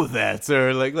know that's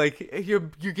Ehrlich. Like, you're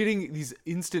getting these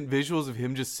instant visuals of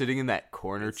him just sitting in that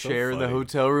corner chair in the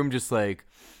hotel room, just like...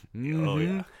 Oh,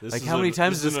 yeah. Like, how many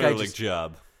times does this guy Ehrlich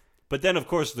job? But then, of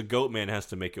course, the goat man has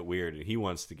to make it weird, and he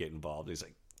wants to get involved. He's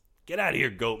like, get out of here,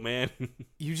 goat man.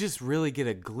 You just really get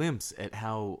a glimpse at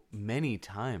how many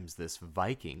times this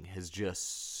Viking has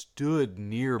just stood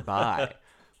nearby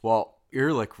while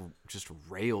Ehrlich just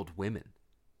railed women.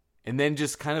 And then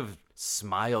just kind of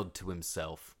smiled to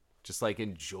himself, just like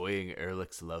enjoying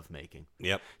Ehrlich's lovemaking.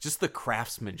 Yep. Just the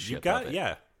craftsmanship of it.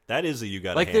 Yeah, that is you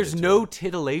got to like, there's no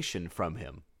titillation from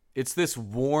him. It's this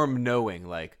warm knowing,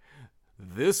 like,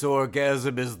 this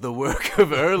orgasm is the work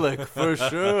of Ehrlich for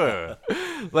sure.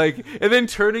 Like, and then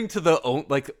turning to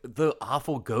the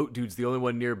awful goat dude's the only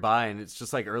one nearby, and it's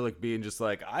just like Ehrlich being just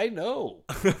like, I know.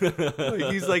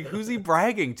 Like, he's like, who's he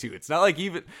bragging to? It's not like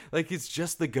even like it's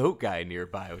just the goat guy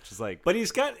nearby, which is like. But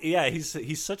he's got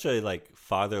he's such a like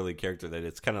fatherly character that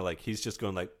it's kind of like he's just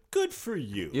going like, good for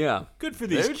you. Yeah, good for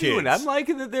these kids. I'm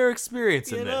liking that they're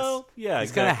experiencing this. Yeah,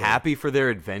 he's kind of happy for their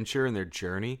adventure and their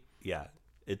journey. Yeah.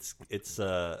 It's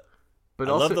but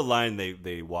I also, love the line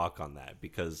they walk on that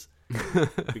because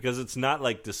it's not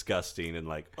like disgusting and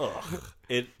like ugh.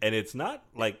 It's not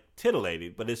like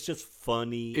titillating, but it's just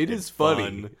funny. It is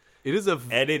funny. It is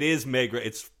and it is Meg.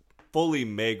 It's fully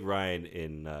Meg Ryan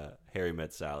in Harry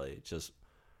Met Sally.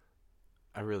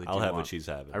 I'll have what she's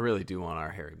having. I really do want our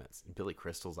Harry Met. Billy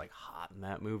Crystal's like hot in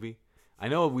that movie. I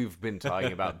know we've been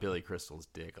talking about Billy Crystal's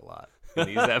dick a lot in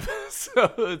these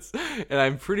episodes, and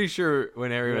I'm pretty sure when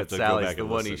Harry Met Sally's the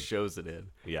one he shows it in.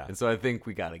 Yeah. And so I think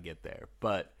we got to get there.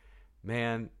 But,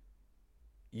 man,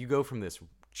 you go from this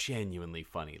genuinely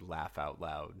funny, laugh out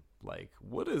loud, like,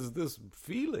 what is this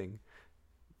feeling?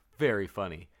 Very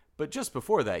funny. But just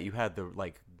before that, you had the,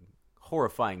 like,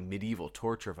 horrifying medieval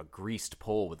torture of a greased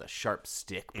pole with a sharp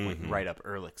stick pointing right up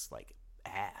Ehrlich's, like,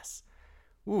 ass.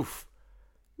 Oof.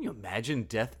 Can you imagine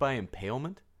death by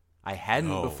impalement? I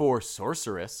hadn't before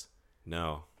Sorceress.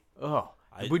 No. Oh,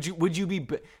 would you be?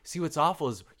 See, what's awful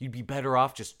is you'd be better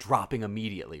off just dropping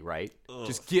immediately, right? Ugh.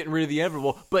 Just getting rid of the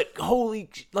inevitable. But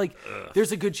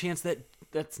there's a good chance that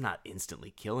that's not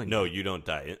instantly killing you. No, you don't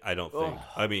die. I don't think.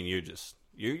 I mean,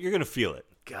 you're gonna feel it.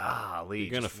 Golly,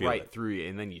 you're gonna feel right it through you,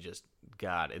 and then you just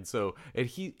and so and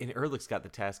Ehrlich's got the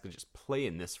task of just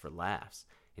playing this for laughs,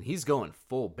 and he's going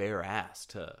full bare ass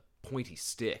to pointy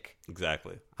stick.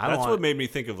 Exactly. That's what made me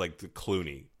think of like the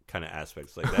Clooney kind of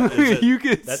aspects like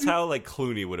that. That's how like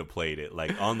Clooney would have played it,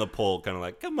 like on the pole, kind of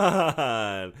like, come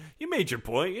on, you made your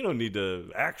point. You don't need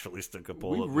to actually stick a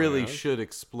pole. We really should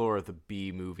explore the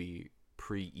B movie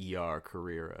pre-ER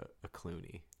career of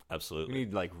Clooney. Absolutely. We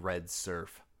need like Red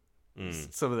Surf.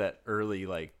 Some of that early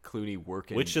like Clooney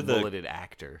working mulleted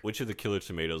actor. Which of the Killer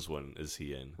Tomatoes one is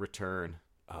he in? Return.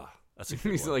 That's a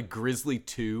good He's one. like Grizzly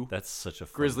 2. That's such a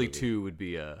fun Grizzly movie. 2 would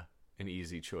be an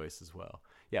easy choice as well.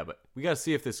 Yeah, but we got to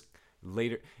see if this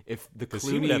later, if the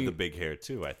Clooney... he would have the big hair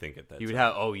too, I think, at that time. He would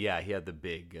have, he had the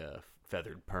big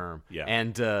feathered perm. Yeah.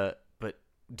 And, but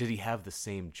did he have the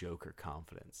same Joker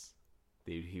confidence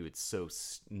that he would so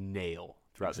nail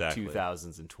throughout the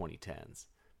 2000s and 2010s?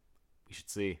 We should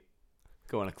see.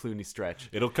 Go on a Clooney stretch.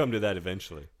 It'll come to that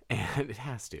eventually. And it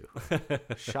has to.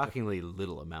 Shockingly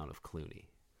little amount of Clooney.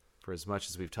 For as much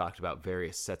as we've talked about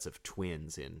various sets of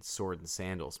twins in Sword and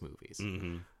Sandals movies,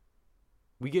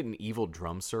 we get an evil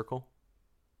drum circle.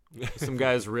 Some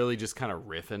guys really just kind of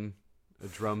riffing a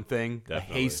drum thing,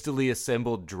 Definitely. A hastily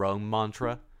assembled drum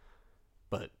mantra,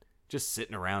 but just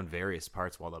sitting around various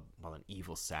parts while an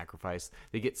evil sacrifice.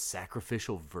 They get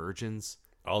sacrificial virgins.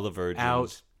 All the virgins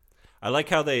out. I like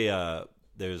how they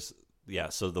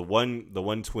so the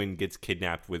one twin gets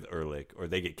kidnapped with Ehrlich, or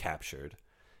they get captured.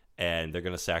 And they're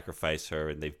going to sacrifice her,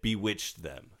 and they've bewitched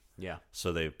them. Yeah.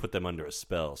 So they put them under a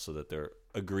spell so that they're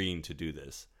agreeing to do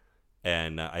this.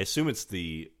 And I assume it's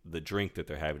the drink that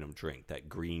they're having him drink, that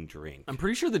green drink. I'm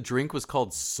pretty sure the drink was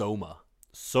called Soma.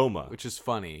 Soma. Which is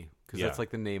funny, because that's like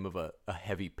the name of a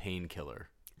heavy painkiller.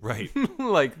 Right.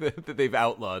 Like that they've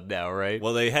outlawed now, right?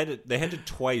 Well, they had to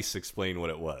twice explain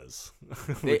what it was,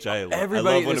 which I love. Everybody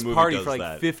I love in when this a movie party does for like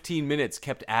that. 15 minutes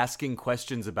kept asking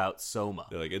questions about Soma.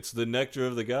 They're like, it's the nectar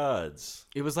of the gods.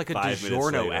 It was like a 5 minutes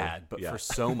DiGiorno later. ad, but Yeah. for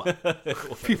Soma.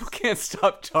 People can't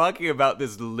stop talking about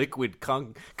this liquid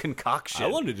concoction. I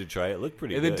wanted to try it. It looked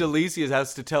pretty And good. then Delicious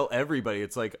has to tell everybody,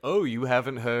 it's like, oh, you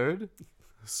haven't heard?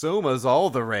 Soma's all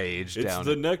the rage It's down.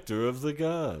 the nectar of the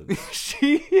gods.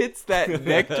 She hits that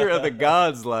nectar of the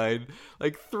gods line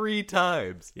like 3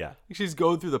 times. Yeah. She's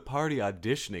going through the party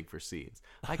auditioning for scenes.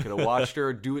 I could have watched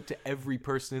her do it to every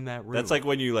person in that room. That's like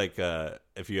when you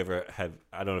if you ever have,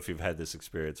 I don't know if you've had this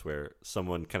experience where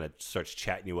someone kind of starts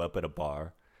chatting you up at a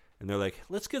bar and they're like,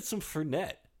 let's get some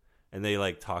Fernet. And they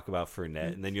like talk about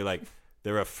Fernet and then you're like,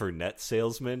 they're a Fernet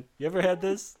salesman. You ever had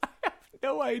this?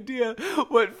 No idea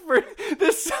what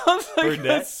this sounds like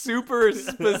Fernet? a super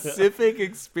specific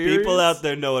experience. People out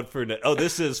there know what Fernet. Oh,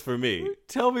 this is for me.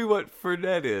 Tell me what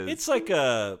Fernet is. It's like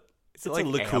it's like a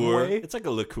liqueur. Amway? It's like a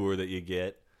liqueur that you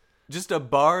get. Just a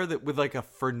bar that with like a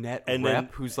Fernet And rep then-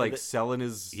 who's like selling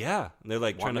his Yeah, and they're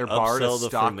like trying their to bar to upsell the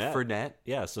stock Fernet. Fernet.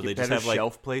 Yeah, so Get they just better have like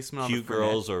shelf placement on the cute Fernet.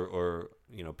 girls or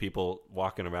people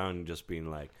walking around and just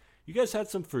being like, "You guys had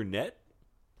some Fernet?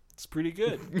 It's pretty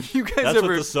good." You guys That's ever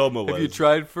what the Soma was. Have you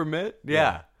tried Fernet?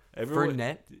 Yeah. Everyone-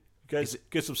 Fernet? You guys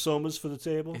get some Somas for the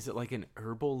table? Is it like an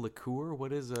herbal liqueur?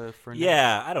 What is a Fernet?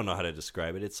 Yeah, I don't know how to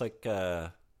describe it. It's like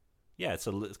it's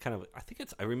kind of,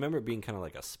 I remember it being kind of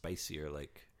like a spicier,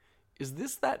 like. Is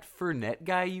this that Fernet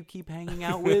guy you keep hanging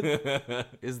out with?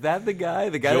 Is that the guy?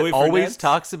 The guy Joey that always Fernet?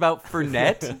 talks about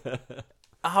Fernet?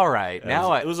 All right.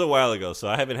 It was a while ago, so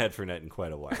I haven't had Fernet in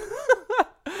quite a while.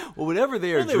 Well, whatever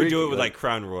they are Well, they would do drinking, it with like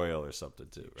Crown Royal or something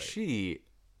too, right?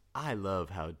 I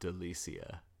love how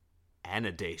Delicia,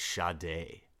 Anna de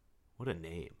Sade, what a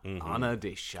name, Anna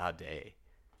de Sade.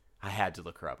 I had to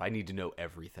look her up. I need to know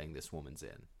everything this woman's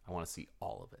in. I want to see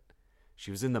all of it. She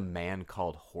was in the Man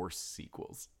Called Horse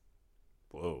sequels.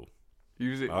 Whoa.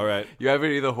 All right. You have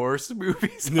any of the horse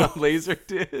movies on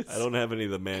Laserdisc? I don't have any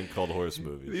of the Man Called Horse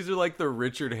movies. These are like the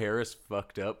Richard Harris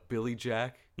fucked up Billy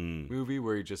Jack movie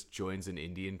where he just joins an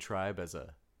Indian tribe as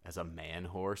a man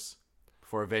horse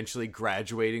before eventually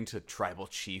graduating to tribal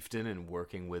chieftain and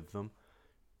working with them.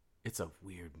 It's a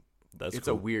weird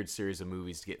a weird series of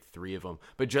movies to get 3 of them.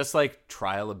 But just like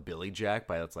Trial of Billy Jack,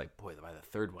 by the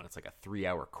 3rd one, it's like a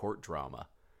 3-hour court drama.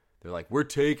 They're like, we're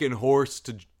taking horse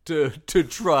to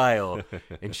trial,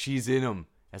 and she's in them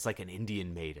as like an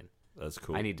Indian maiden. That's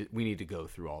cool. We need to go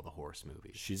through all the horse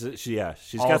movies. She's All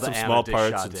got the some Anna small de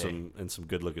parts Sade. and some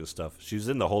good looking stuff. She was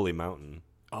in the Holy Mountain.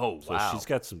 Oh So wow, she's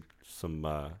got some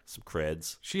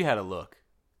creds. she had a look.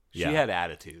 She Yeah. had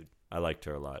attitude. I liked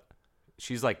her a lot.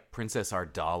 She's like Princess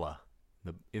Ardala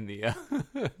in the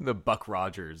the Buck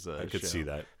Rogers. I could show. see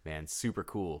that. Man, super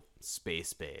cool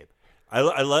space babe.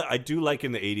 I do like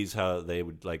in the 80s how they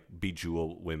would like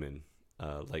bejewel women.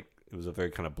 Like it was a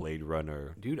very kind of Blade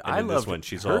Runner. Dude, And I in this love one.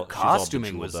 She's her all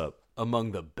costuming bejeweled was up.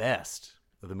 among the best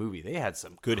of the movie. They had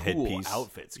some Good cool headpiece.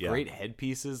 outfits, Yeah. great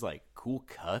headpieces, like cool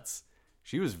cuts.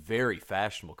 She was very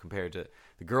fashionable compared to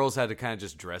the girls. Had to kind of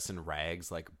just dress in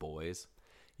rags like boys.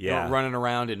 They Yeah, weren't running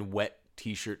around in wet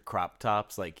t-shirt crop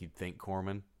tops like you'd think,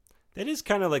 Corman. that is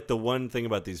kind of like the one thing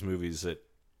about these movies that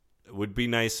would be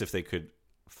nice if they could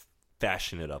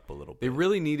fashion it up a little bit. They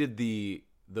really needed the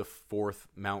 4th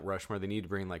Mount Rushmore. They need to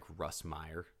bring like Russ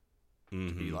Meyer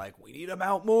to be like, we need him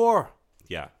out more.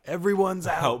 Yeah, Everyone's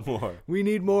out. out more. We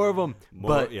need more of them.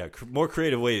 But More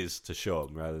creative ways to show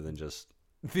them rather than just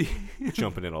the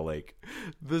jumping in a lake.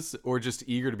 this or just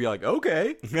eager to be like,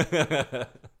 okay.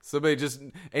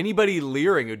 Anybody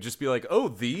leering would just be like, oh,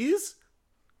 these?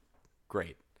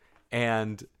 Great.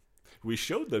 And We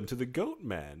showed them to the goat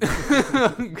man.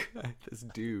 God, this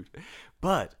dude.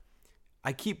 But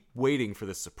I keep waiting for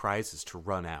the surprises to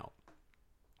run out.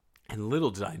 And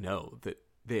little did I know that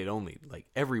they had only, like,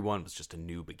 every one was just a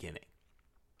new beginning.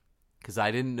 Because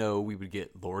I didn't know we would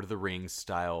get Lord of the Rings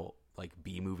style, like,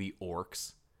 B-movie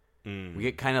orcs. We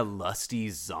get kind of lusty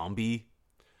zombie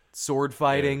sword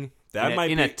fighting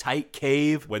in a tight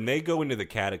cave. When they go into the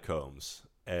catacombs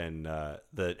and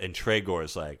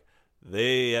Tregor's like,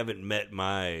 they haven't met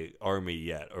my army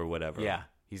yet or whatever. Yeah,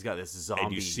 he's got this zombie.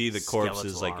 And you see the corpses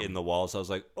skeletal like army. in the walls. I was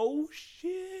like, oh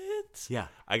shit. Yeah.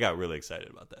 I got really excited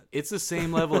about that. It's the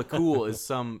same level of cool as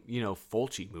some,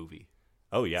 Fulci movie.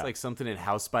 Oh yeah. It's like something in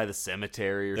House by the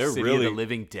Cemetery or They're City really- of the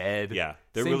Living Dead. Yeah.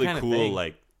 They're Same really kind of cool, thing.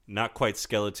 like not quite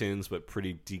skeletons, but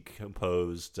pretty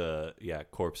decomposed,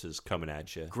 corpses coming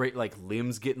at you. Great, like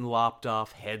limbs getting lopped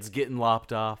off, heads getting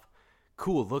lopped off.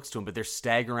 Cool looks to them, but they're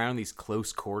staggering around in these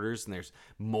close quarters, and there's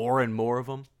more and more of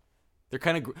them.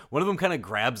 They're one of them kind of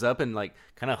grabs up and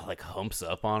kind of humps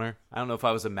up on her. I don't know if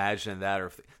I was imagining that or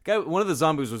if one of the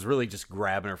zombies was really just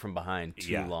grabbing her from behind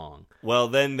too long. Well,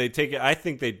 then they take it. I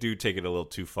think they do take it a little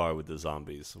too far with the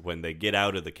zombies when they get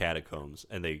out of the catacombs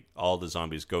and all the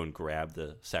zombies go and grab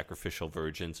the sacrificial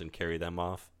virgins and carry them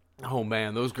off. Oh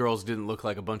man, those girls didn't look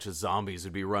like a bunch of zombies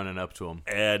would be running up to them.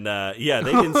 And they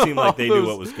didn't seem like they knew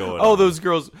what was going on. Oh, those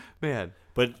girls, man.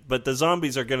 But the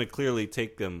zombies are going to clearly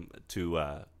take them to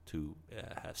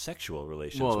have sexual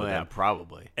relations with them.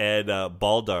 Probably. And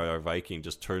Baldar, our Viking,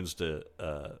 just turns to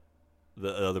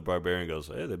the other barbarian and goes,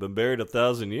 hey, they've been buried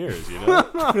 1,000 years, you know?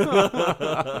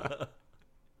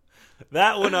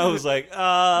 That one I was like,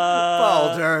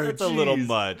 Baldur, that's a little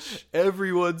much.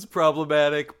 Everyone's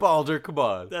problematic. Baldur, come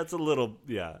on. That's a little,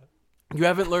 yeah. You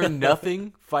haven't learned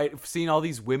nothing? Seeing all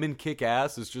these women kick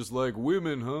ass, it's just like,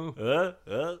 women, huh?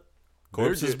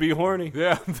 Corpses be horny.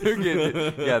 Yeah, they're getting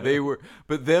it. Yeah, they were.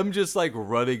 But them just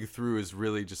running through is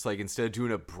really just instead of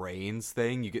doing a brains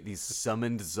thing, you get these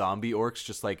summoned zombie orcs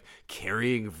just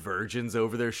carrying virgins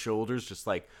over their shoulders, just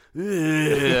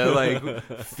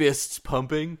fists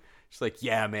pumping. Just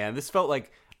yeah, man, this felt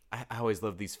like, I always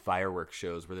love these fireworks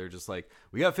shows where they're just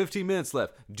we got 15 minutes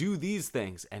left, do these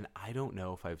things. And I don't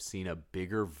know if I've seen a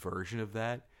bigger version of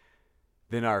that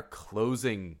than our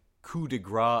closing coup de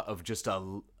grace of just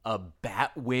a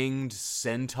bat-winged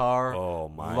centaur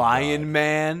lion God.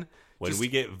 Man. When we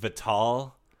get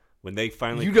Vital, when they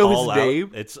finally you know call his out,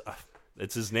 name?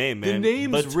 It's his name, man. The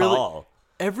name's Vital. really...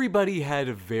 Everybody had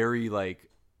a very,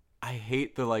 I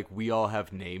hate the, we all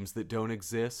have names that don't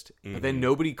exist, but then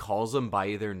nobody calls them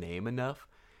by their name enough.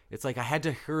 It's I had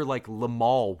to hear,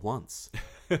 Lamal once.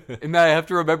 And I have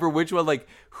to remember which one,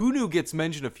 who knew gets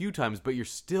mentioned a few times, but you're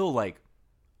still,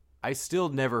 I still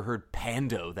never heard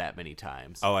Pando that many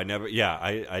times. Oh, I never. Yeah,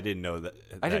 I didn't know that.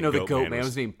 I didn't know the goat man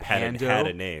was named Pando. Had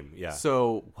a name. Yeah.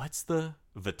 So what's the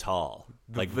Vital?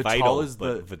 Vital vital is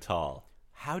but Vital.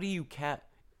 How do you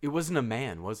It wasn't a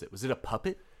man, was it? Was it a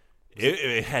puppet?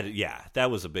 It had. Yeah, that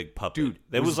was a big puppet. Dude,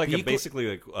 it was basically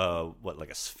a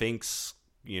sphinx.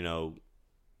 You know,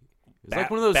 it's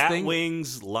one of those bat things.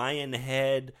 Wings, lion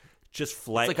head. Just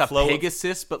fly, it's like a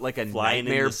Pegasus, but a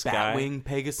nightmare Batwing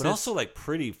Pegasus. But also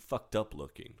pretty fucked up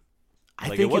looking. I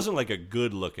think it wasn't a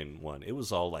good looking one. It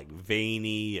was all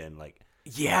veiny and ripped.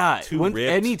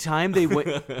 Anytime they went,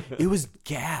 it was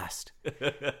gassed.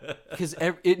 Because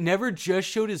it never just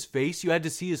showed his face. You had to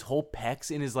see his whole pecs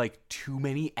in his too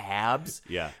many abs.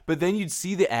 Yeah. But then you'd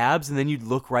see the abs, and then you'd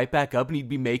look right back up, and he'd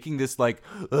be making this this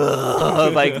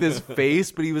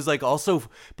face. But he was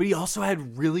but he also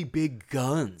had really big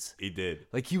guns. He did.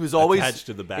 He was always attached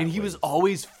to the bat. And he was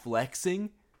always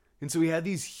flexing. And so he had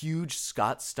these huge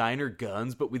Scott Steiner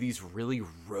guns, but with these really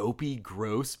ropey,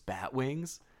 gross bat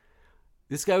wings.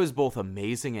 This guy was both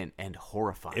amazing and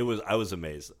horrifying. I was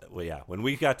amazed. Well, yeah, when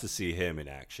we got to see him in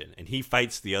action, and he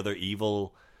fights the other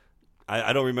evil.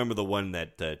 I don't remember the one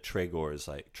that Traynor is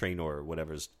Traynor or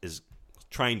whatever is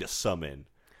trying to summon.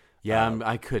 Yeah,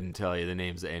 I couldn't tell you the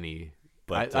names of any.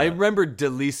 But I remember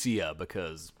Delicia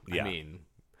because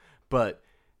but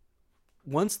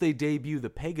once they debut the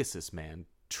Pegasus man,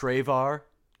 Traval,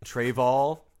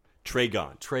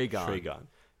 Tragon.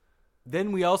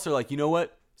 Then we also you know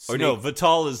what? Or no,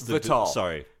 Vital is the Vital.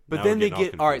 Sorry, but then they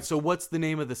get all right. So what's the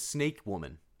name of the snake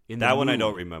woman? In that one, movie? I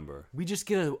don't remember. We just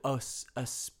get a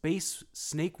space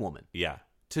snake woman. Yeah,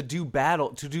 to do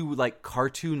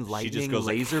cartoon lightning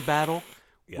laser battle,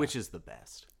 which is the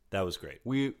best. That was great.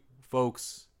 We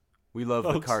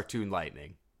love the cartoon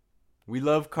lightning. We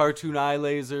love cartoon eye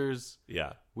lasers.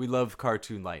 Yeah, we love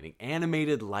cartoon lightning,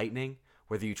 animated lightning.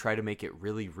 Whether you try to make it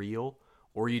really real.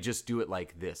 Or you just do it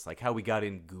like this, like how we got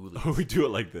in Ghoulies. Oh, we do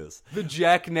it like this. The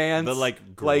Jack Nance, the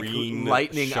green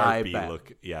lightning Sharpie eye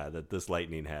look. Yeah, that this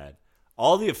lightning had.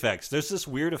 All the effects. There's this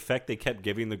weird effect they kept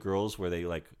giving the girls where they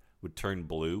would turn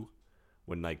blue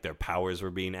when their powers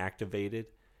were being activated,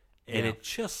 and it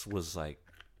just was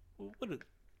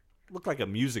looked like a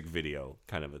music video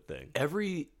kind of a thing.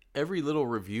 Every little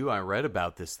review I read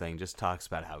about this thing just talks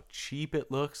about how cheap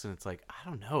it looks, and it's I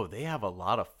don't know. They have a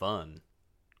lot of fun.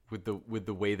 With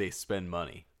the way they spend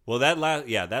money. Well, that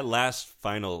last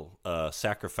final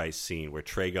sacrifice scene where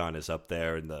Tragon is up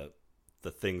there and the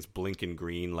thing's blinking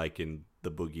green like in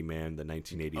the Boogeyman, the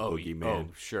 1980 Boogeyman. Oh,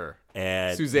 sure.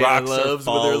 And Susanna rocks Loves are with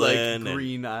falling, her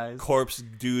green eyes. Corpse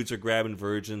dudes are grabbing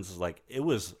virgins. It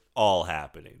was all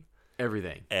happening.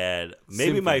 Everything. And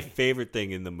maybe Symphony. my favorite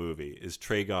thing in the movie is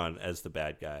Tragon as the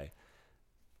bad guy.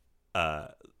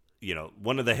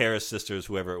 One of the Harris sisters,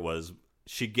 whoever it was,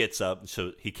 she gets up,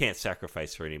 so he can't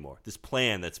sacrifice her anymore. This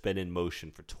plan that's been in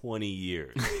motion for 20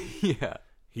 years. Yeah.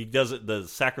 He doesn't. The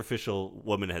sacrificial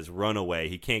woman has run away.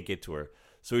 He can't get to her,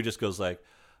 so he just goes like,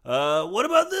 "What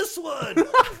about this one?"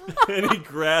 And he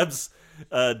grabs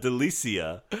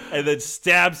Delicia and then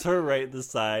stabs her right in the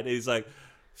side. And he's like,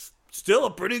 "Still a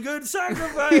pretty good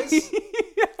sacrifice."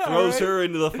 Throws her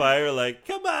into the fire like,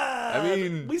 "Come on! I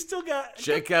mean, we still got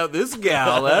check out this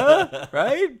gal, huh?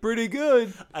 Right? Pretty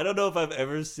good." I don't know if I've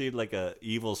ever seen like a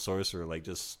evil sorcerer like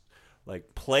just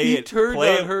like play He it. turned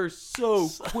play on her so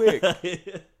quick.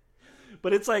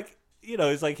 But it's like,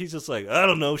 he's just like, I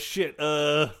don't know, shit.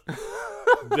 How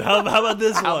about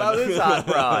this one? How about this hot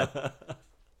rod?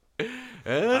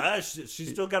 She's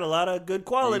still got a lot of good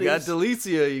qualities. You got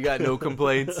Delicia, you got no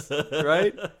complaints,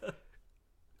 right?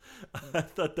 I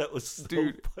thought that was so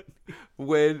Dude, funny.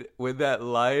 When that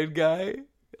lion guy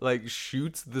like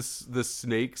shoots the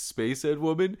snake spacehead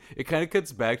woman, it kind of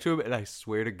cuts back to him, and I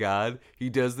swear to God, he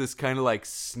does this kind of like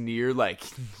sneer, like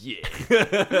yeah,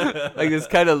 like this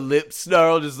kind of lip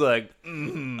snarl, just like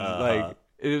like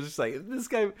it was just like this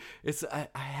guy. It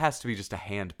has to be just a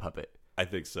hand puppet. I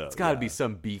think so. It's got to be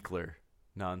some Beekler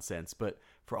nonsense. But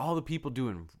for all the people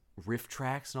doing riff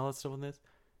tracks and all that stuff on this,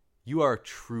 you are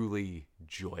truly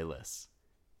joyless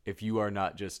if you are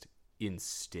not just in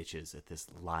stitches at this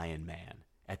lion man,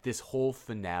 at this whole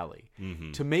finale.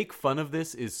 Mm-hmm. To make fun of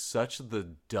this is such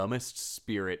the dumbest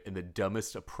spirit and the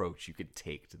dumbest approach you could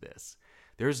take to this.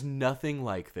 There's nothing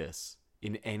like this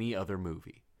in any other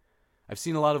movie. I've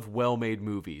seen a lot of well-made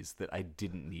movies that I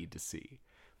didn't need to see,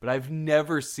 but I've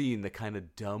never seen the kind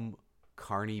of dumb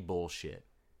carny bullshit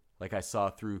like I saw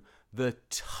through the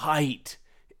tight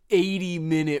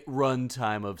 80-minute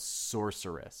runtime of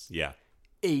Sorceress. Yeah.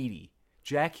 80.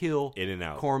 Jack Hill, in and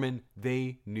out. Corman,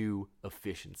 they knew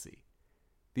efficiency.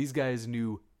 These guys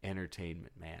knew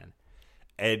entertainment, man.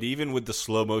 And even with the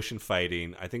slow motion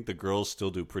fighting, I think the girls still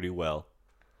do pretty well.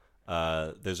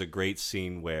 There's a great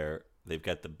scene where they've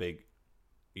got the big,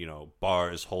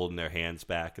 bars holding their hands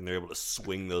back, and they're able to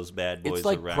swing those bad boys around. It's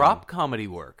like prop comedy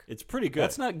work. It's pretty good.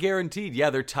 That's not guaranteed. Yeah,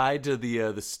 they're tied to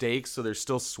the stakes, so they're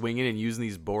still swinging and using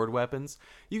these board weapons.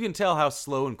 You can tell how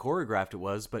slow and choreographed it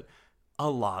was, but a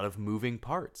lot of moving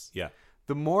parts. Yeah.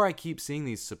 The more I keep seeing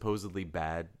these supposedly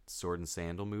bad sword and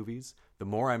sandal movies, the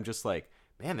more I'm just like,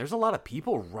 man, there's a lot of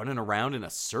people running around in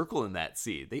a circle in that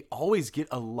scene. They always get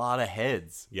a lot of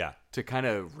heads. Yeah. To kind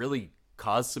of really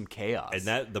cause some chaos.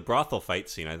 And the brothel fight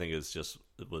scene, I think,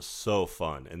 it was so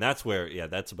fun. And that's where,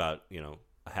 that's about,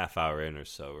 a half hour in or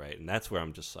so, right? And that's where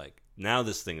I'm just like, now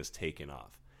this thing is taking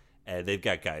off. And they've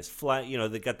got guys fly,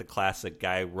 they got the classic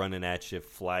guy running at you,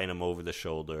 flying them over the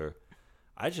shoulder.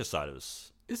 I just thought it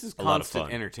was this is a lot of constant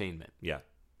fun. entertainment. Yeah.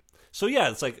 So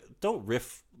yeah, it's like, don't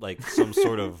riff like some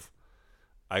sort of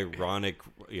ironic,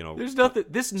 There's nothing.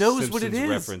 This knows Simpsons what it is.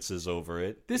 References over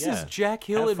it. This is Jack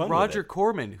Hill Have and fun with Roger it.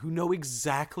 Corman, who know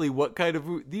exactly what kind of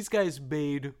these guys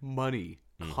made money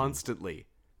constantly.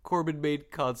 Corman made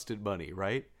constant money,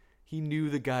 right? He knew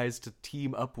the guys to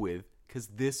team up with because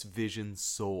this vision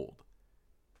sold.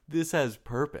 This has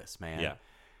purpose, man. Yeah.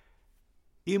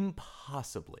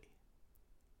 Impossibly.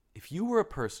 If you were a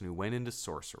person who went into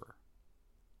Sorcerer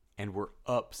and were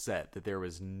upset that there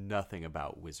was nothing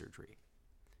about wizardry,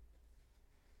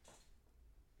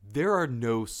 there are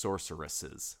no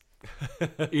sorceresses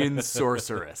in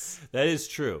Sorceress. That is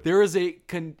true. There is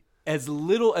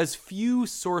as few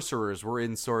sorcerers were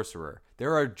in Sorcerer.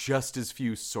 There are just as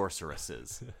few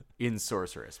sorceresses in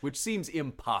Sorceress, which seems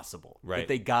impossible. Right. But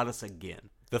they got us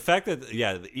again. The fact that,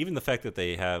 even the fact that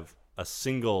they have a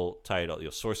single title,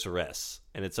 Sorceress,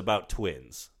 and it's about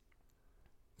twins.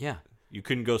 Yeah. You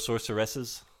couldn't go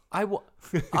Sorceresses?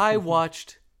 I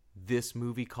watched this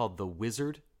movie called The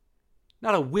Wizard.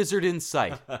 Not a wizard in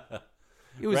sight.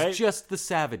 It was Right? just the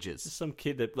Savages. Some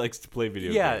kid that likes to play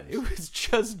video Yeah, games. it was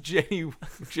just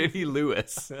Jenny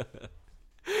Lewis.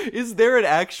 Is there an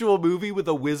actual movie with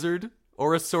a wizard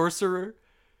or a sorcerer?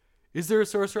 Is there a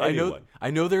sorcerer? Anyone.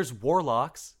 I know there's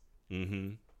warlocks.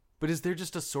 Mm-hmm. But is there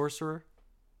just a sorcerer?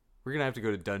 We're going to have to go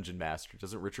to Dungeon Master.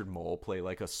 Doesn't Richard Mole play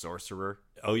like a sorcerer?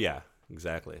 Oh, yeah,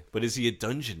 exactly. But is he a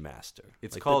dungeon master?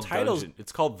 It's Like, called the titles, Dungeon.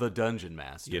 It's called The Dungeon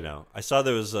Master. I saw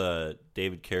there was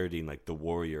David Carradine, like the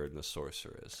warrior and the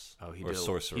sorceress. Oh, he or did.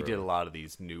 sorcerer. He did a lot of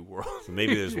these New World. So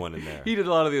maybe there's one in there. He did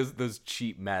a lot of those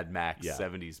cheap Mad Max Yeah.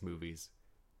 70s movies.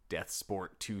 Death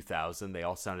Sport 2000. They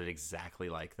all sounded exactly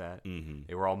like that. Mm-hmm.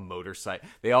 They were all motorcycle.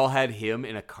 They all had him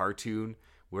in a cartoon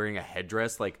wearing a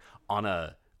headdress, like on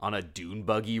a on a dune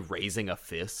buggy raising a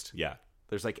fist. Yeah.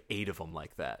 There's like 8 of them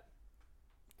like that.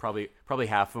 Probably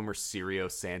half of them are Sirio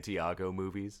Santiago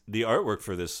movies. The artwork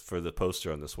for the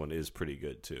poster on this one is pretty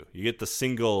good too. You get the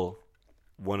single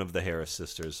one of the Harris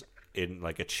sisters in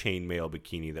like a chainmail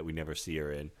bikini that we never see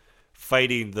her in,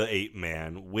 fighting the ape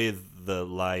man with the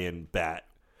lion bat.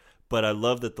 But I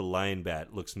love that the lion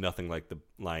bat looks nothing like the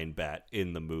lion bat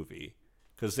in the movie.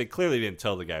 Because they clearly didn't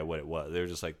tell the guy what it was. They were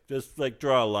just like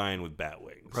draw a lion with bat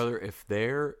wings. Brother, if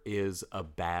there is a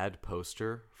bad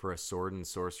poster for a sword and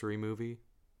sorcery movie,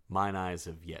 mine eyes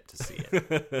have yet to see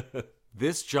it.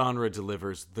 This genre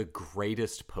delivers the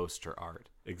greatest poster art.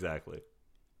 Exactly.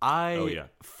 I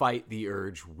fight the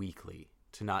urge weekly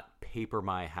to not paper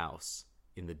my house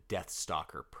in the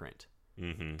Deathstalker print.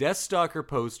 Mm-hmm. Deathstalker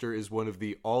poster is one of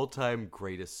the all-time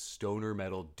greatest stoner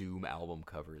metal doom album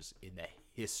covers in the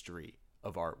history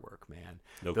of artwork, man.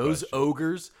 Those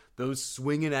ogres, those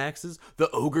swinging axes, the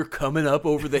ogre coming up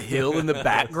over the hill in the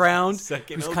background,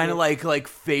 who's kind of like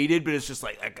faded, but it's just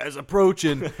like that guy's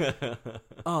approaching.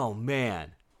 Oh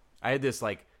man, I had this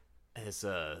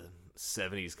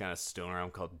 70s kind of stoner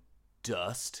album called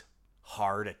Dust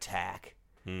Hard Attack.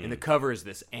 And the cover is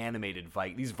this animated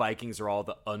Viking. These Vikings are all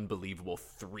the unbelievable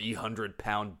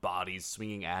 300-pound bodies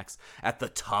swinging axe at the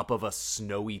top of a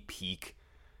snowy peak.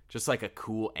 Just like a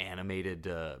cool animated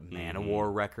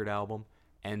Man-O-War record album.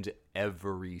 And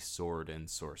every Sword and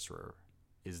Sorcerer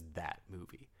is that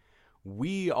movie.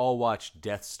 We all watched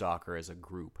Deathstalker as a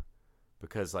group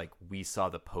because we saw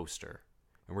the poster.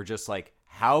 And we're just like,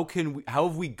 how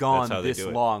have we gone this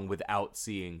long without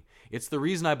seeing? It's the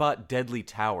reason I bought Deadly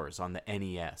Towers on the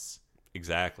NES.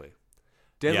 Exactly.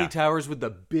 Deadly Towers with the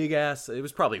big ass. It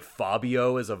was probably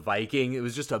Fabio as a Viking. It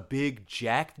was just a big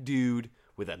jacked dude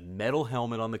with a metal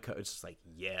helmet on the cover. It's just like,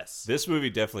 yes. This movie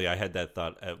definitely, I had that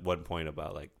thought at one point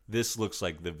about this looks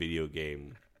like the video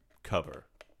game cover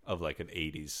of an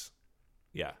 80s,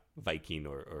 Viking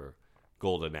or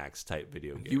Golden Axe type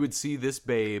video game. You would see this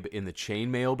babe in the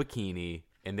chainmail bikini,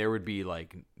 and there would be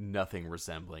nothing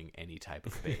resembling any type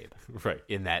of babe right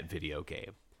in that video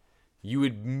game. You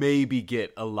would maybe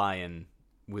get a lion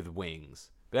with wings.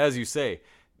 But as you say,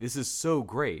 this is so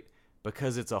great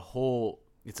because it's a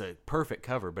perfect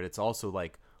cover, but it's also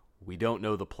we don't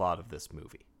know the plot of this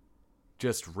movie.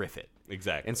 Just riff it.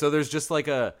 Exactly. And so there's just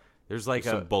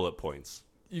some bullet points.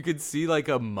 You could see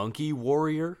a monkey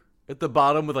warrior at the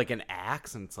bottom with an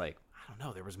axe, and it's I don't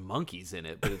know, there was monkeys in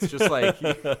it, but it's just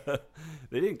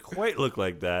they didn't quite look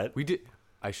like that. We did.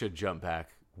 I should jump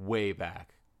way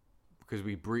back, because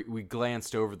we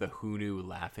glanced over the Who Knew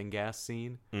laughing gas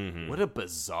scene. Mm-hmm. What a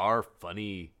bizarre,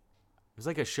 funny. It was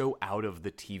like a show out of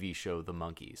the TV show The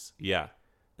Monkees. Yeah.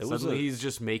 Suddenly he's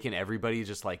just making everybody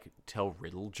just tell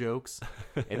riddle jokes,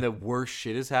 and the worst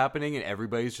shit is happening, and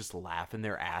everybody's just laughing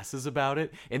their asses about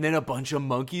it. And then a bunch of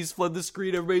monkeys flood the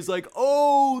screen. Everybody's like,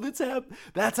 "Oh,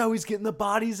 that's how he's getting the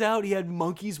bodies out. He had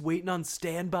monkeys waiting on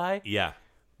standby." Yeah,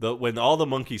 when all the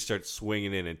monkeys start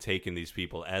swinging in and taking these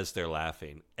people as they're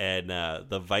laughing, and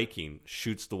the Viking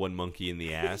shoots the one monkey in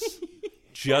the ass.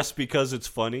 Just because it's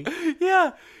funny.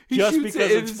 Yeah, just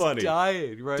because it's funny.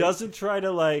 Dying, right? Doesn't try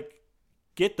to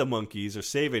get the monkeys or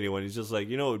save anyone. He's just it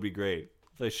would be great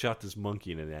if I shot this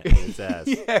monkey in its ass.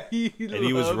 Yeah,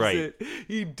 he was right. It.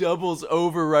 He doubles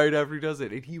over right after he does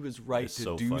it, and he was right to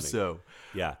so do funny. so.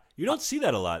 Yeah, you don't see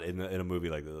that a lot in a movie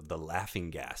like the laughing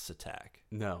gas attack.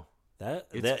 No,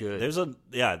 it's good.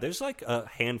 There's a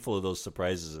handful of those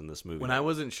surprises in this movie. When I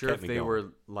wasn't sure if they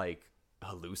were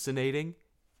hallucinating,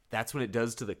 that's when it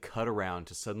does to the cut around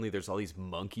to suddenly there's all these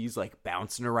monkeys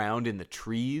bouncing around in the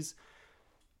trees.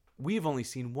 We've only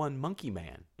seen one monkey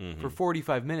man for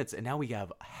 45 minutes, and now we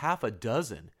have half a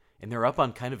dozen, and they're up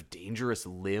on kind of dangerous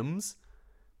limbs.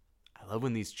 I love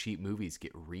when these cheap movies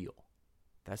get real.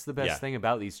 That's the best thing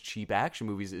about these cheap action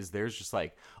movies is there's just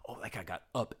that guy got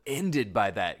upended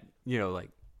by that.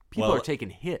 People are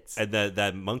taking hits. And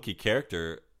that monkey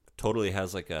character totally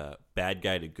has a bad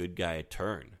guy to good guy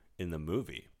turn in the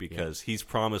movie because he's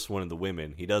promised one of the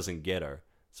women. He doesn't get her.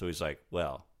 So he's like,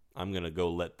 well, I'm going to go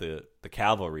let the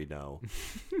cavalry know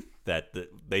that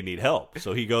they need help.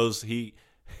 So he goes, he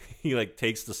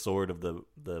takes the sword of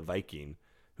the Viking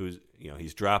who's,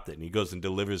 he's dropped it, and he goes and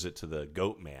delivers it to the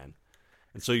goat man.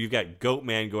 And so you've got goat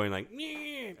man going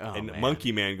and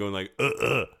monkey man going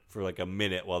for a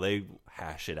minute while they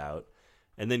hash it out.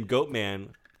 And then goat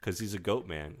man, because he's a goat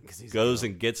man, goes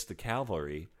and gets the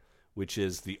cavalry, which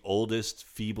is the oldest,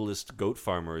 feeblest goat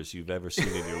farmers you've ever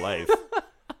seen in your life.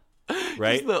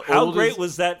 Right? How great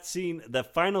was that scene?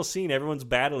 That final scene, everyone's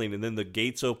battling, and then the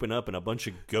gates open up, and a bunch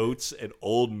of goats and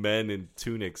old men in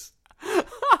tunics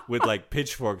with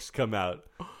pitchforks come out.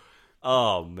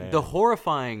 Oh man, the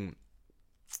horrifying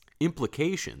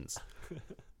implications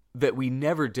that we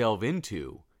never delve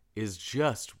into is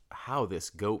just how this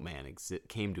goat man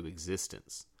came to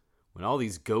existence. When all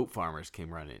these goat farmers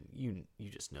came running, you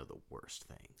just know the worst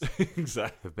things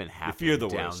exactly have been the happening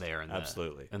down worst. there in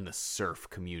Absolutely. the surf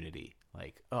community.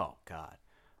 Like, oh god,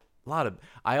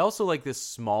 I also like this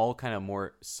small, kind of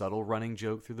more subtle running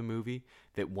joke through the movie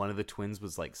that one of the twins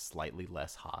was like slightly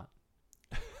less hot.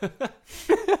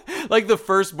 Like the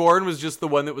firstborn was just the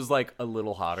one that was like a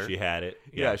little hotter. She had it.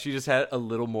 Yeah, she just had a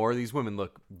little more. These women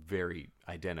look very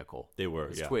identical. They were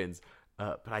as twins.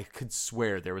 But I could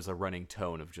swear there was a running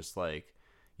tone of just like,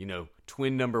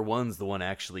 twin number one's the one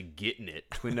actually getting it.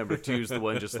 Twin number two's the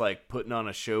one just like putting on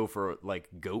a show for like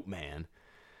Goat Man.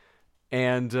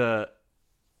 And I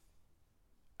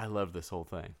love this whole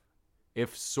thing.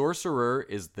 If Sorcerer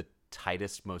is the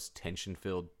tightest, most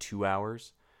tension-filled 2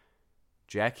 hours,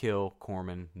 Jack Hill,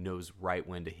 Corman, knows right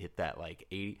when to hit that like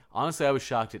 80. Honestly, I was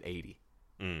shocked at 80.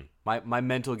 My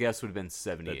mental guess would have been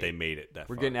 78. That they made it that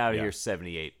We're far. getting out of here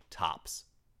 78 tops.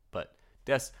 But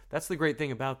that's the great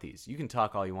thing about these. You can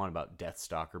talk all you want about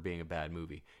Deathstalker being a bad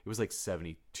movie. It was like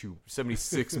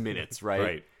 76 minutes, right?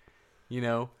 Right.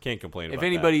 Can't complain about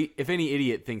that. If any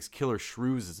idiot thinks Killer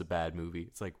Shrews is a bad movie,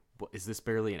 it's like, what, is this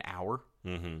barely an hour?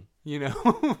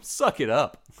 Mm-hmm. Suck it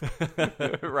up.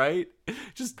 Right?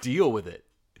 Just deal with it.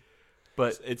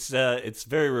 But it's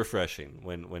very refreshing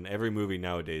when every movie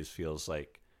nowadays feels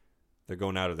like they're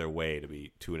going out of their way to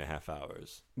be 2.5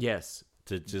 hours. Yes.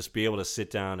 To just be able to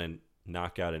sit down and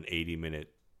knock out an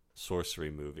 80-minute sorcery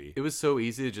movie. It was so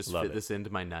easy to just fit this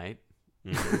into my night.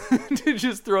 Mm-hmm. To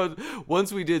just throw.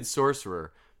 Once we did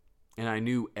Sorcerer, and I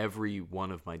knew every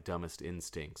one of my dumbest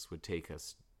instincts would take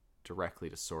us directly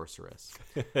to Sorceress.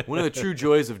 One of the true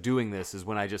joys of doing this is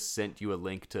when I just sent you a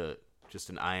link to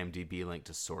just an IMDb link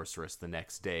to Sorceress the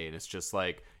next day, and it's just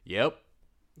like, yep,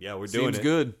 yeah, we're doing it. Seems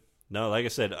good. No, like I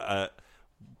said,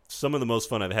 some of the most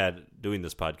fun I've had doing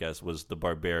this podcast was the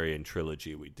Barbarian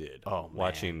trilogy we did. Oh, man.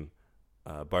 Watching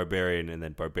Barbarian and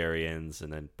then Barbarians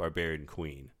and then Barbarian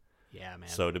Queen. Yeah, man.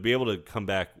 So to be able to come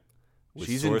back with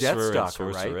She's Sorcerer in Deathstalker, and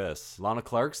Sorceress, right? Lana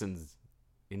Clarkson's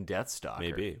in Deathstalker.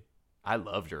 maybe. I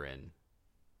loved her in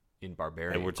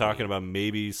Barbarian. And we're talking about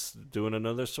maybe doing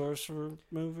another Sorcerer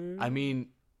movie. I mean,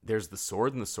 there's The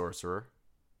Sword and the Sorcerer.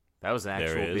 That was an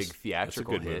actual big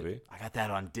theatrical That's a good hit. movie. I got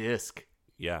that on disc.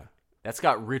 Yeah. That's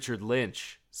got Richard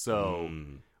Lynch. So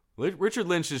Richard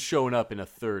Lynch is showing up in a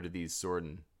third of these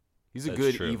he's a That's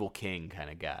good true. evil king kind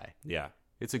of guy. Yeah.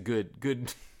 It's a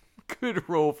good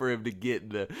role for him to get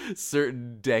in a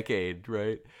certain decade,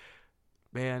 right?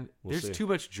 Man, there's see. too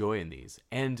much joy in these,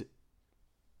 and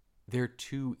they're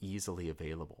too easily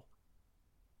available.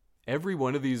 Every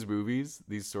one of these movies,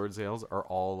 these sword sales, are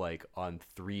all like on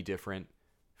 3 different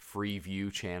free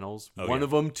view channels. One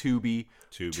of them Tubi,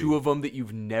 2 of them that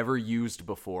you've never used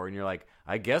before, and you're like,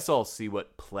 I guess I'll see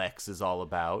what Plex is all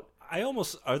about.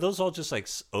 Are those all just like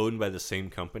owned by the same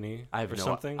company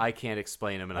something? I can't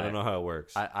explain them, and I don't know how it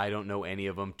works. I don't know any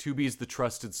of them. Tubi's the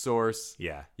trusted source.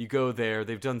 Yeah. You go there.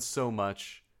 They've done so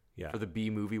much Yeah. for the B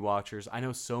movie watchers. I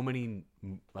know so many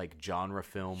like genre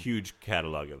film Huge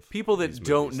catalog of people that these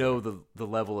don't movies know the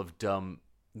level of dumb.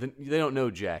 They don't know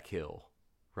Jack Hill,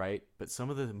 right? But some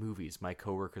of the movies my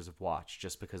coworkers have watched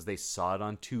just because they saw it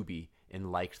on Tubi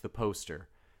and liked the poster.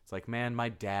 It's like, man, my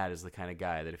dad is the kind of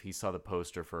guy that if he saw the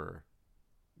poster for,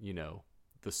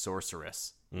 the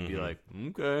Sorceress, he'd be like,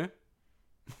 okay,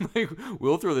 like,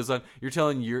 we'll throw this on. You're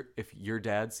telling if your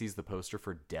dad sees the poster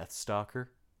for Deathstalker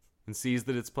and sees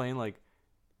that it's playing, like,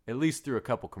 at least through a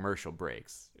couple commercial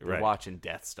breaks, you're Right. watching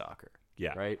Deathstalker.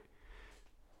 Yeah. Right?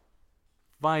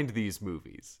 Find these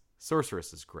movies.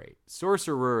 Sorceress is great.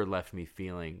 Sorcerer left me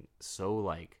feeling so,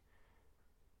 like,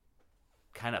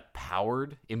 kind of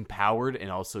empowered,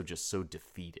 and also just so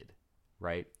defeated,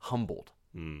 right? Humbled.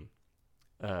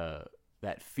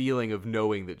 That feeling of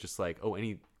knowing that just like,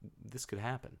 this could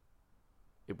happen.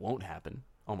 It won't happen,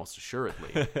 almost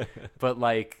assuredly. But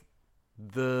like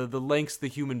the lengths the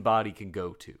human body can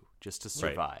go to just to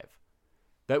survive.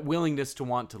 Right. That willingness to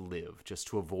want to live just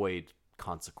to avoid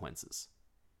consequences.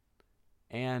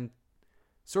 And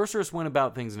Sorceress went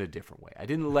about things in a different way. I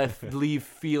didn't leave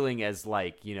feeling as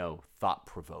like,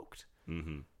 thought-provoked.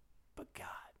 Mm-hmm. But God,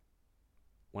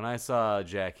 when I saw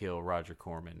Jack Hill, Roger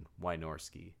Corman,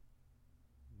 Wynorski,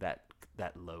 that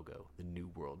logo, the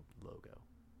New World logo,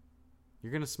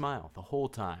 you're going to smile the whole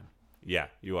time. Yeah,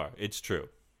 you are. It's true.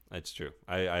 It's true.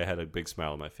 I had a big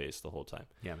smile on my face the whole time.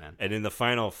 Yeah, man. And in the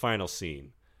final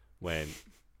scene, when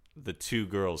the 2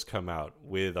 girls come out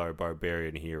with our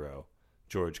barbarian hero,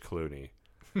 George Clooney,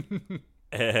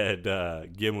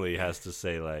 And Gimli has to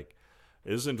say, like,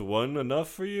 isn't one enough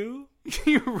for you?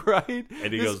 You're right.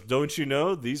 And he goes, don't you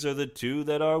know? These are the two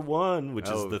that are one, which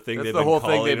is the thing that's they've the been whole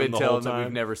calling thing they've him been the whole telling that time.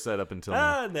 we've never said up until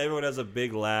now. And everyone has a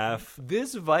big laugh.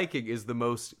 This Viking is the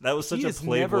most. That was such he a is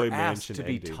Playboy never asked Mansion to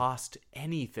be ending. tossed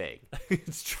anything.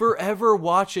 It's true. Forever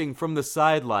watching from the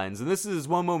sidelines, and this is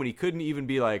one moment he couldn't even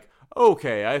be like,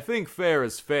 okay, I think fair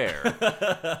is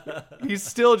fair. He's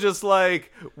still just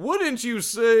like, wouldn't you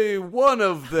say one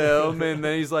of them? And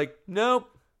then he's like, nope,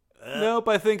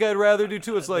 I think I'd rather do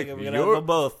two. It's like, I'm gonna have them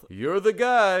both. You're the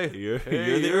guy. You're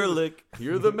Hey, the Ehrlich.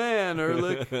 You're the man,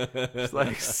 Ehrlich. It's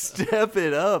like, step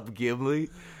it up, Gimli.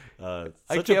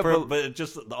 Such a but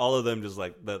just all of them just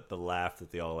like the laugh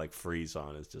that they all like freeze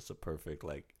on is just a perfect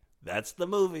like that's the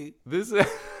movie. This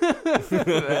that's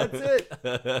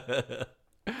it.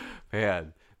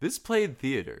 Man, this played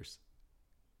theaters.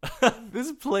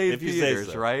 This played If you say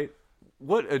theaters, so. right?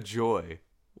 What a joy.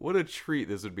 What a treat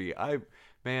this would be.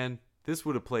 Man, this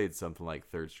would have played something like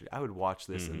Third Street. I would watch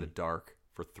this in the dark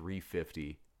for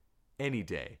 $3.50 any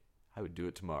day. I would do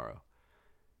it tomorrow.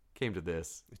 Came to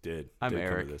this. It did. I'm Did come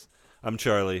to Eric. this. I'm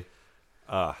Charlie.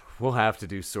 We'll have to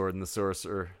do Sword and the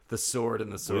Sorcerer. The Sword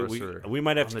and the Sorcerer. We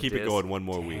might have on to the keep it disc. going one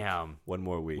more week. Damn. One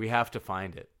more week. We have to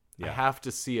find it. I Yeah. have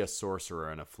to see a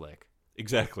sorcerer in a flick.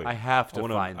 Exactly. I have to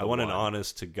find I want an one.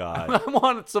 honest to God. I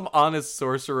want some honest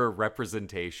sorcerer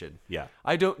representation. Yeah.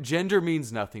 Gender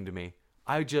means nothing to me.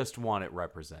 I just want it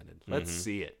represented. Let's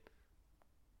see it.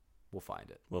 We'll find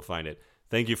it. We'll find it.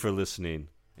 Thank you for listening,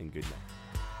 and good night.